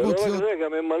 ומדינות ולא מוציאות... רק זה,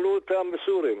 גם הם מלאו אותם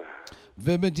בסורים.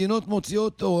 ומדינות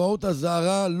מוציאות הוראות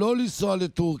הזהרה לא לנסוע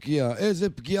לטורקיה. איזה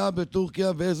פגיעה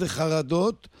בטורקיה ואיזה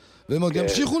חרדות, והם עוד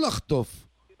ימשיכו לחטוף.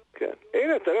 כן.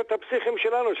 הנה, תראה את הפסיכים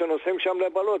שלנו שנוסעים שם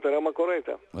לבלות, תראה מה קורה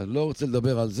איתם. אני לא רוצה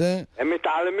לדבר על זה. הם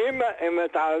מתעלמים,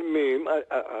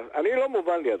 אני לא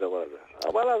מובן לי הדבר הזה,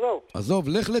 אבל עזוב. עזוב,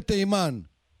 לך לתימן.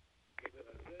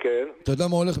 כן. אתה יודע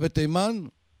מה הולך בתימן?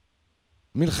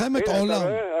 מלחמת הנה, עולם. אתה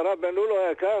רואה, הרב בן לולו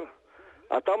היקר,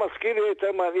 אתה מזכיר לי את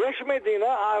תימן. יש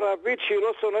מדינה ערבית שהיא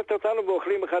לא שונאת אותנו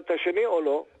ואוכלים אחד את השני או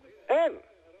לא? אין.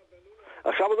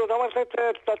 עכשיו זאת אמרת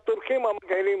את הטורקים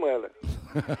המגעילים האלה.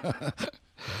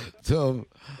 טוב.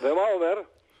 ומה אומר?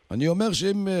 אני אומר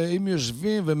שאם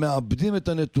יושבים ומאבדים את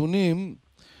הנתונים,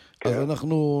 אז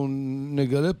אנחנו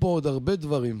נגלה פה עוד הרבה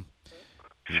דברים.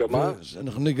 שמה?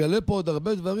 אנחנו נגלה פה עוד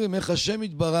הרבה דברים, איך השם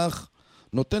יתברך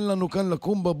נותן לנו כאן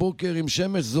לקום בבוקר עם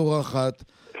שמש זורחת,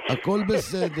 הכל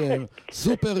בסדר,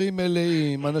 סופרים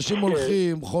מלאים, אנשים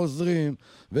הולכים, חוזרים,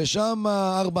 ושם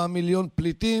 4 מיליון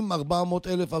פליטים,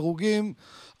 400,000 הרוגים,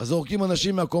 אז זורקים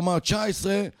אנשים מהקומה ה-19,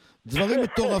 דברים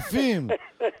מטורפים,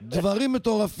 דברים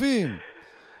מטורפים.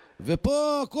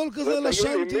 ופה הכל כזה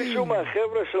לשנתי. מישהו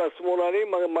מהחבר'ה של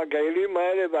השמאלנים המגעילים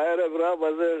האלה בערב רב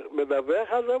הזה מדווח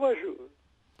על זה משהו?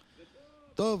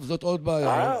 טוב, זאת עוד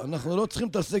בעיה. אנחנו לא צריכים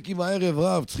להתעסק עם הערב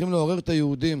רב, צריכים לעורר את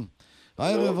היהודים.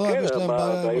 הערב רב יש להם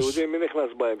בעיה. היהודים, מי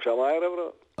נכנס בהם שם הערב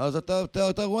רב? אז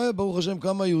אתה רואה, ברוך השם,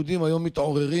 כמה יהודים היום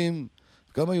מתעוררים,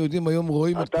 כמה יהודים היום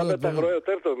רואים את כל הדברים. אתה בטח רואה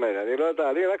יותר טוב ממני, אני לא יודע,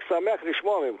 אני רק שמח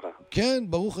לשמוע ממך. כן,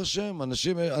 ברוך השם,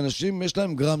 אנשים יש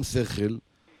להם גרם שכל.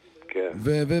 כן.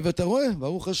 ואתה רואה,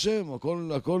 ברוך השם, הכל...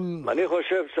 אני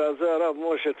חושב שזה הרב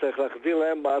משה צריך להחדיר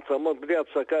להם בעצמות בלי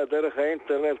הפסקה דרך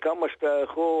האינטרנט, כמה שאתה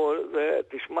יכול,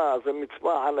 תשמע, זה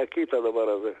מצווה ענקית הדבר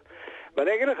הזה.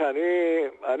 ואני אגיד לך,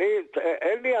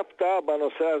 אין לי הפתעה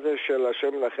בנושא הזה של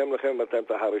השם לכם ואתם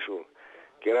תחרישו.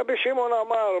 כי רבי שמעון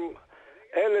אמר,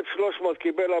 1,300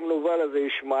 קיבל המנוול הזה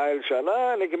ישמעאל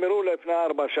שנה, נגמרו לפני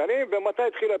 4 שנים, ומתי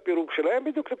התחיל הפירוק שלהם?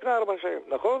 בדיוק לפני 4 שנים,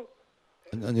 נכון?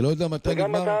 אני לא יודע מתי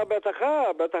נגמר. וגם אתה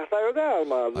בטח אתה יודע על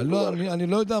מה. אני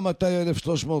לא יודע מתי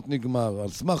 1,300 נגמר. על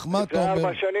סמך מה אתה אומר? לפני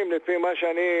 4 שנים, לפי מה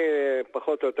שאני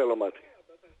פחות או יותר למדתי.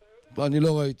 אני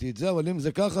לא ראיתי את זה, אבל אם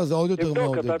זה ככה זה עוד יותר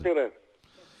מעודד. תבדוק, אתה תראה.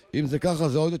 אם זה ככה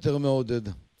זה עוד יותר מעודד.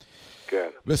 כן.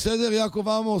 בסדר, יעקב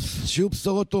עמוס, שיהיו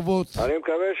בשורות טובות. אני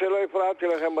מקווה שלא הפרעתי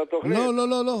לכם בתוכנית.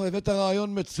 לא, הבאת רעיון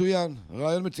מצוין.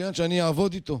 רעיון מצוין שאני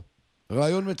אעבוד איתו.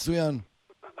 רעיון מצוין.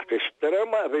 תראה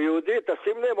מה, ויהודי,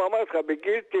 תשים לב, אמרתי לך,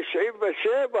 בגיל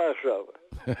 97 עכשיו.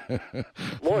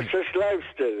 משה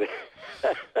שלייבסטר.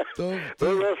 טוב.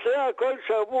 הוא נוסע כל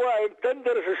שבוע עם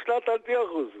טנדר של שנת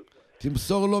אנטיוכוס.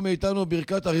 תמסור לו מאיתנו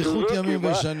ברכת אריכות ימים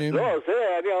ושנים. לא,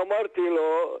 זה, אני אמרתי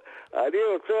לו, אני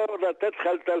רוצה לתת לך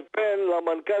לטלפן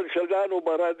למנכ"ל שלנו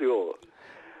ברדיו.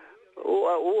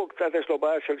 הוא קצת יש לו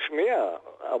בעיה של שמיעה,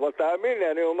 אבל תאמין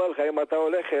לי, אני אומר לך, אם אתה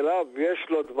הולך אליו, יש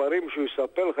לו דברים שהוא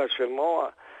יספר לך של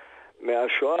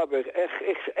מהשואה,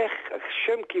 איך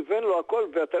השם כיוון לו הכל,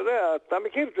 ואתה יודע, אתה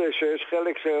מכיר את זה שיש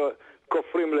חלק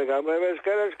שכופרים לגמרי, ויש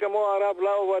כאלה שכמו הרב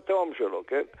לאו והתאום שלו,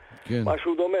 כן? כן.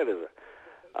 משהו דומה לזה.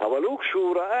 אבל הוא,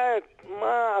 כשהוא ראה את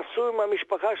מה עשו עם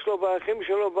המשפחה שלו והאחים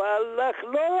שלו, והלך,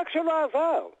 לא רק שלא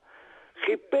עזר,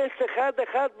 חיפש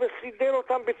אחד וסידר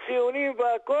אותם בציונים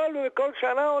והכל, וכל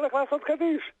שנה הולך לעשות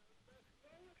קדיש.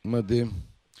 מדהים.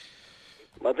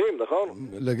 מדהים, נכון?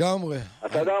 לגמרי.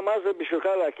 אתה יודע מה זה בשבילך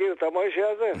להכיר את המוישה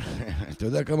הזה? אתה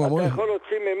יודע כמה מוישה? אתה יכול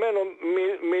להוציא ממנו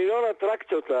מיליון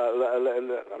אטרקציות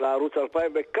לערוץ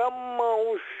 2000, וכמה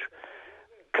הוא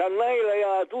קנאי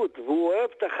ליהדות, והוא אוהב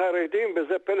את החרדים,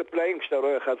 וזה פלא פלאים כשאתה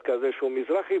רואה אחד כזה שהוא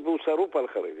מזרחי והוא שרוף על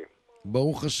חרדים.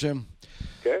 ברוך השם.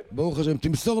 כן? ברוך השם.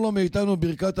 תמסור לו מאיתנו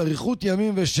ברכת אריכות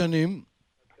ימים ושנים.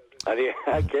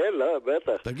 כן, לא,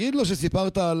 בטח. תגיד לו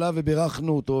שסיפרת עליו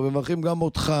ובירכנו אותו, ומברכים גם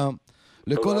אותך.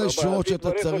 לכל הישועות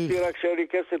שאתה צריך. תברך אותי רק שיהיה לי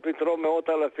כסף לתרום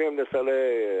 100,000 לסלי,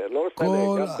 לא לסלי,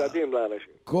 גם קדים לאנשים.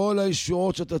 כל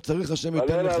הישועות שאתה צריך, השם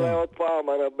ייתן לך. אבל עליי עוד פעם,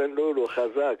 הרב בן לולו,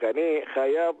 חזק, אני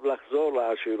חייב לחזור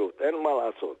לעשירות, אין מה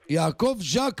לעשות. יעקב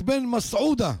ז'ק בן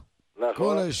מסעודה. נכון.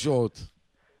 כל הישועות.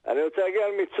 אני רוצה להגיע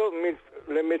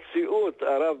למציאות,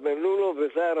 הרב בן לולו,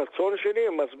 וזה הרצון שלי,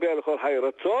 מצביע לכל חי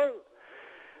רצון.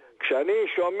 כשאני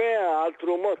שומע על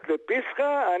תרומות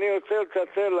לפסחה, אני רוצה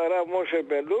לצלצל לרב משה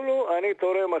בן לולו, אני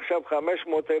תורם עכשיו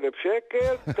 500,000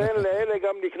 שקל, תן לאלה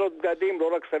גם לקנות בגדים,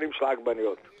 לא רק סלים של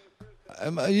עגבניות.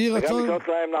 וגם לקנות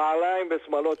להם נעליים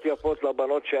ושמלות יפות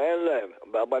לבנות שאין להם,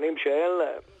 והבנים שאין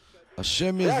להם.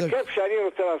 זה הכיף שאני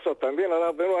רוצה לעשות, אתה מבין,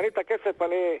 הרב בן לולו? אני את הכסף,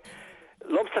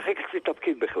 לא משחק אצלי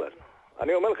תפקיד בכלל.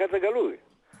 אני אומר לך את זה גלוי.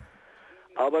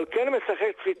 אבל כן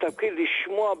משחק אצלי תפקיד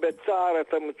לשמוע בצער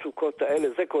את המצוקות האלה,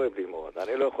 זה כואב לי מאוד,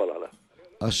 אני לא יכול עליו.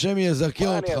 השם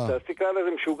יזכה אותך. מה אני אעשה? תקרא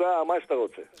לזה משוגע, מה שאתה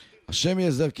רוצה. השם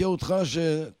יזכה אותך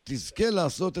שתזכה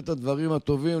לעשות את הדברים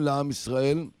הטובים לעם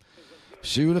ישראל,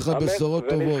 שיהיו לך בשורות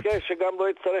טובות. ונזכה שגם לא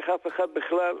יצטרך אף אחד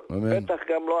בכלל, בטח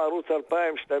גם לא ערוץ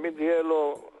 2000, שתמיד יהיה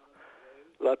לו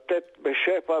לתת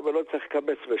בשפע ולא צריך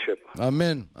לקבץ בשפע.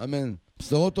 אמן, אמן.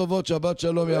 בשורות טובות, שבת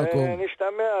שלום יעקב.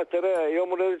 נשתמע, תראה, יום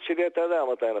הולדת שלי אתה יודע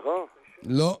מתי, נכון?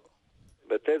 לא.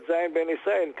 בט' זין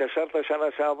בניסן, קשרת שנה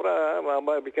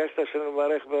שעברה, ביקשת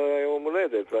שנברך ביום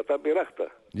הולדת, ואתה בירכת.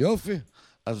 יופי.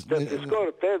 תזכור,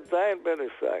 ט' זין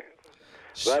בניסן.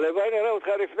 והלוואי נראה אותך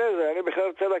לפני זה, אני בכלל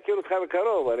רוצה להכיר אותך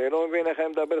מקרוב, אני לא מבין איך אני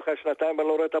מדבר לך שנתיים, אני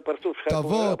לא רואה את הפרצוף שלך.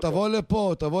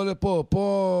 תבוא לפה,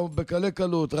 פה בקלי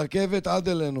קלות, רכבת עד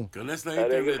אלינו. כנס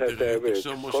לאינטרנט,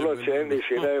 תקשור משה. כל עוד שאין לי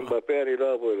שיניים בפה, אני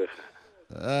לא אבוא אליך.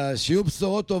 שיהיו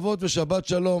בשורות טובות ושבת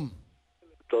שלום.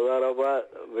 תודה רבה,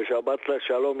 ושבת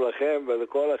שלום לכם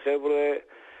ולכל החבר'ה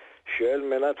שאל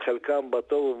מנת חלקם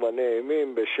בטוב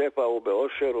ובנעימים, בשפע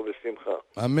ובאושר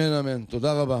ובשמחה. אמן, אמן.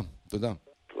 תודה רבה. תודה.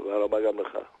 תודה רבה גם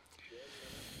לך.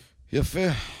 יפה.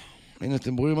 הנה,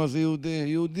 אתם רואים מה זה יהודי.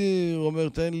 יהודי אומר,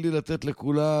 תן לי לתת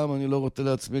לכולם, אני לא רוצה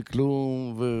לעצמי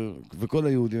כלום, וכל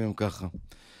היהודים הם ככה.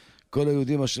 כל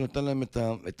היהודים, אשר נתן להם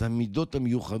את המידות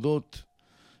המיוחדות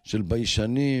של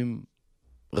ביישנים,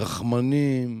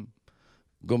 רחמנים,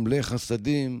 גומלי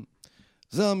חסדים.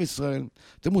 זה עם ישראל.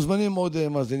 אתם מוזמנים עוד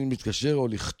מאזינים להתקשר או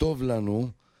לכתוב לנו.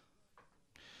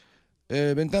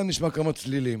 בינתיים נשמע כמה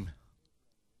צלילים.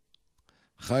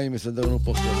 חיים יסדר לנו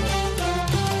פה שלמה.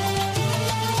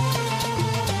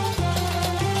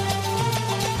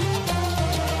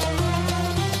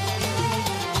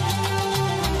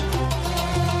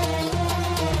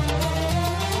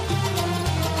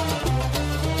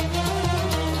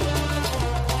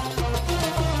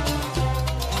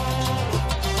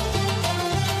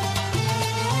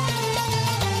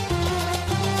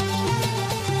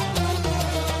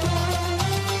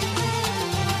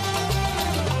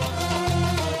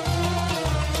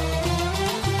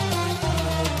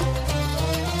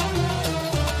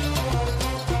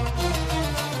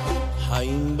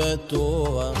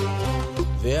 בתורה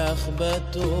ואך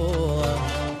בתורה,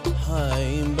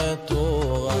 חיים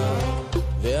בתורה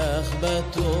ואך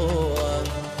בתורה,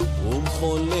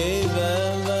 ובכל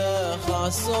לבבך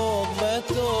עסוק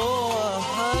בתורה,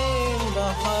 חיים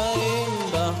בחיים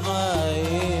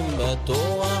בחיים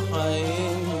בתורה,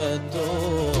 חיים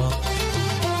בתורה.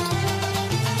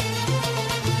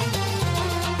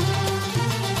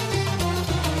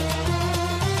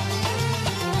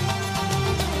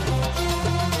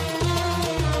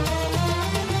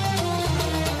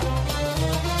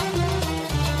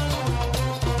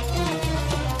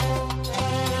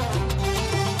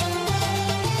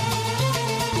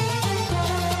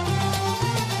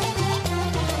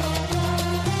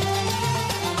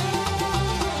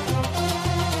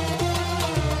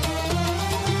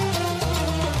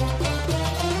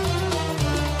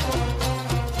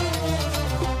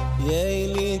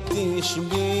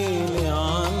 תשבי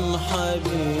לעם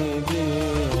חביבי,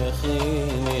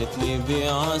 הכין את ליבי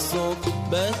עסוק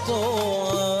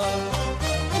בתורה.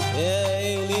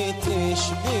 אלי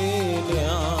תשבי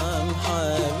לעם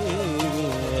חביבי,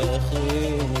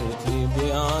 הכין את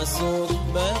ליבי עסוק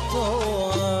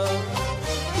בתורה.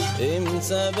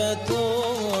 אמצא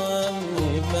בתורה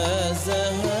מפה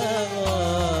זהב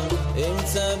רב,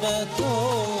 אמצא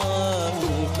בתורה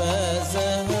מפה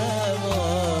זהב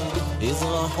רב,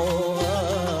 יזרחו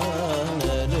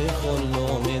לכל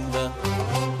מידה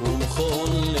ולכל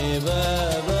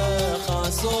לבבך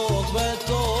עסוק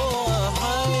בתורה,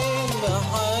 חיים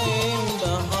בחיים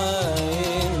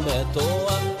בחיים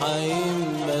בתורה,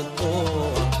 חיים בתורה.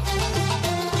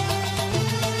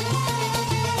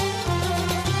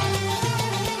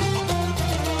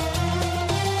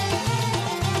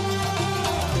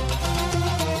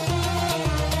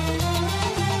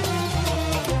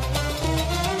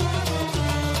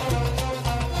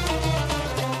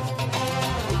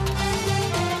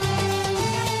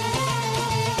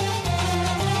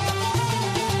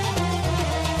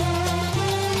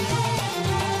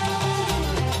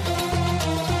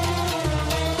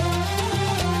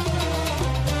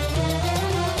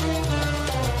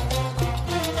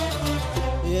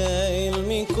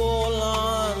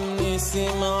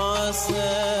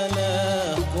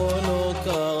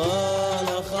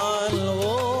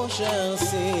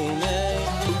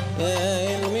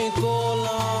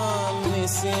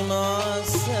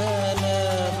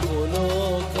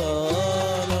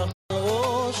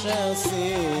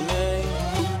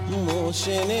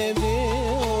 משה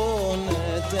נביאו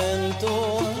נתן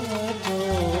תורתו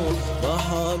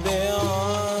בחבי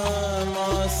עם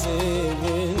עשה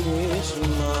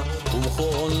ונשמע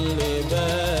ובכל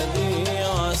לבדי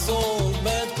עסוק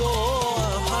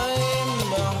בתורה חיים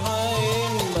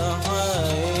בחיים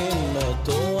בחיים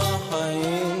בתורה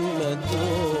חיים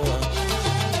בתורה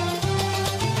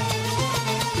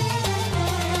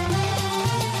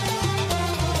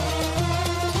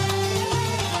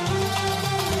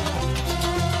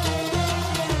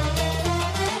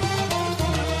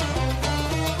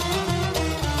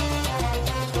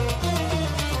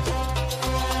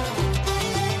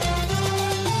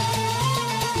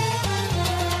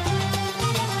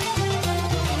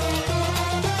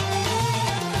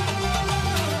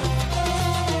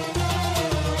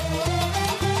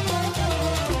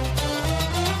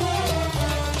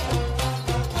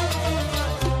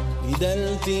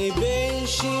גדלתי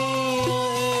בשיר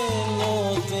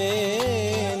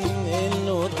אין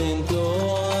נותן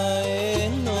תורה,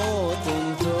 אין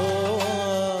נותן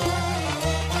תורה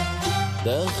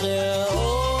דרכי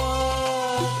האור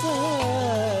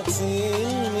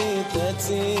תציל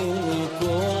מכל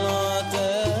רע,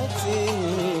 תציל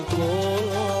מכל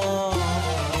רע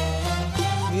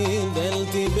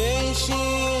גדלתי בשיר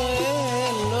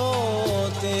אין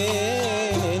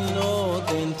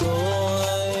נותן תורה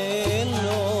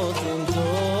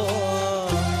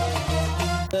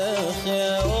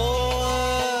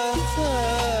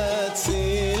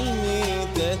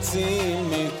תציל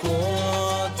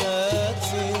מכל,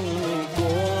 תציל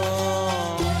מכל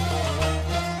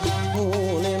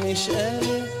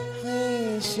ולמשאלה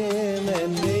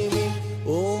שמן לילי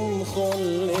ומכל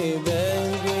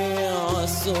ליבי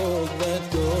עסוק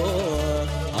בתורה,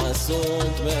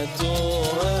 עסוק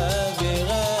בתורה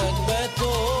ורק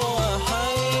בתורה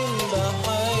חיים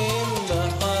בחיים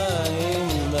בחיים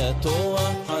בתורה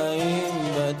חיים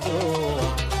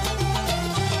בתורה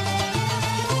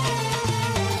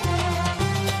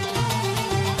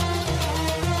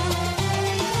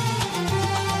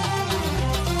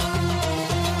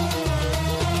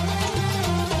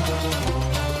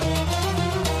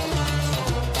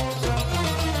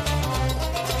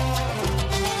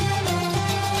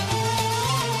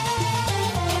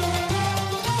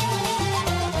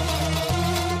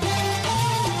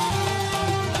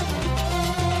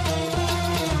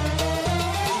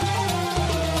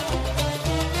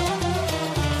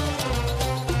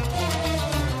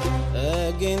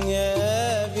أجن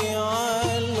يا أبي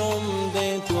علم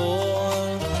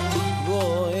بتوع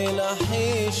جو إلى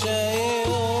حيشة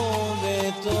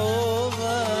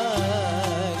بتوبة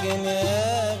أجن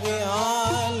يا أبي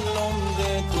علم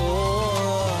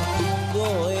بتوع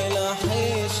جو إلى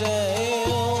حيشة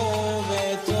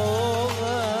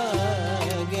بتوبة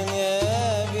أجن يا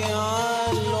أبي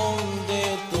علم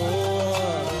بتوع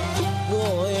جو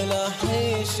إلى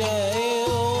حيشة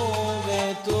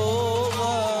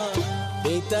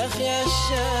تخيا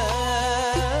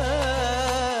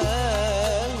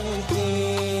الشامتي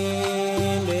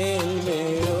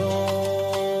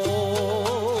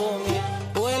للميوم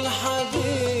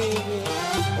والحبيبي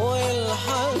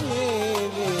والحبيبي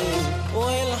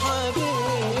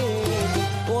والحبيبي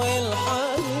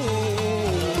والحبيبي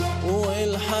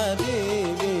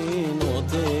والحبيبي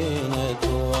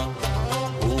نطينتوا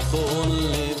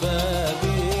وكل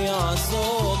بابي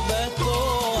عصوب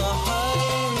بتوع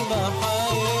حين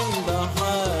بحين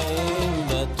בחיים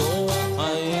בטוח,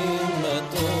 חיים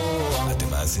בטוח. אתם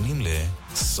מאזינים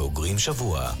לסוגרים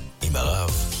שבוע עם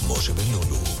הרב משה בן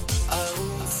לולו.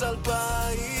 ערוץ 2000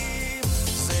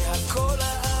 זה הכל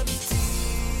האמיתי.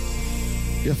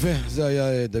 יפה, זה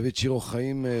היה דוד שירו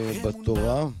חיים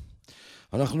בתורה.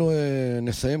 אנחנו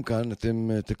נסיים כאן, אתם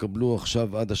תקבלו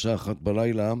עכשיו עד השעה 1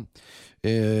 בלילה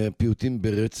פיוטים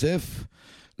ברצף.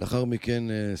 לאחר מכן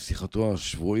שיחתו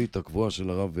השבועית הקבועה של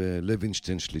הרב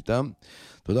לוינשטיין שליטה.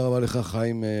 תודה רבה לך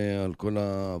חיים על כל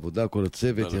העבודה, כל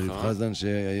הצוות, יריב חזן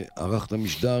שערך את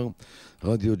המשדר,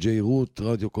 רדיו JRoot,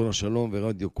 רדיו כל השלום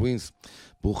ורדיו קווינס.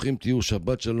 ברוכים תהיו,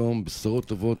 שבת שלום, בשורות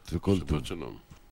טובות וכל טוב. שבת שלום.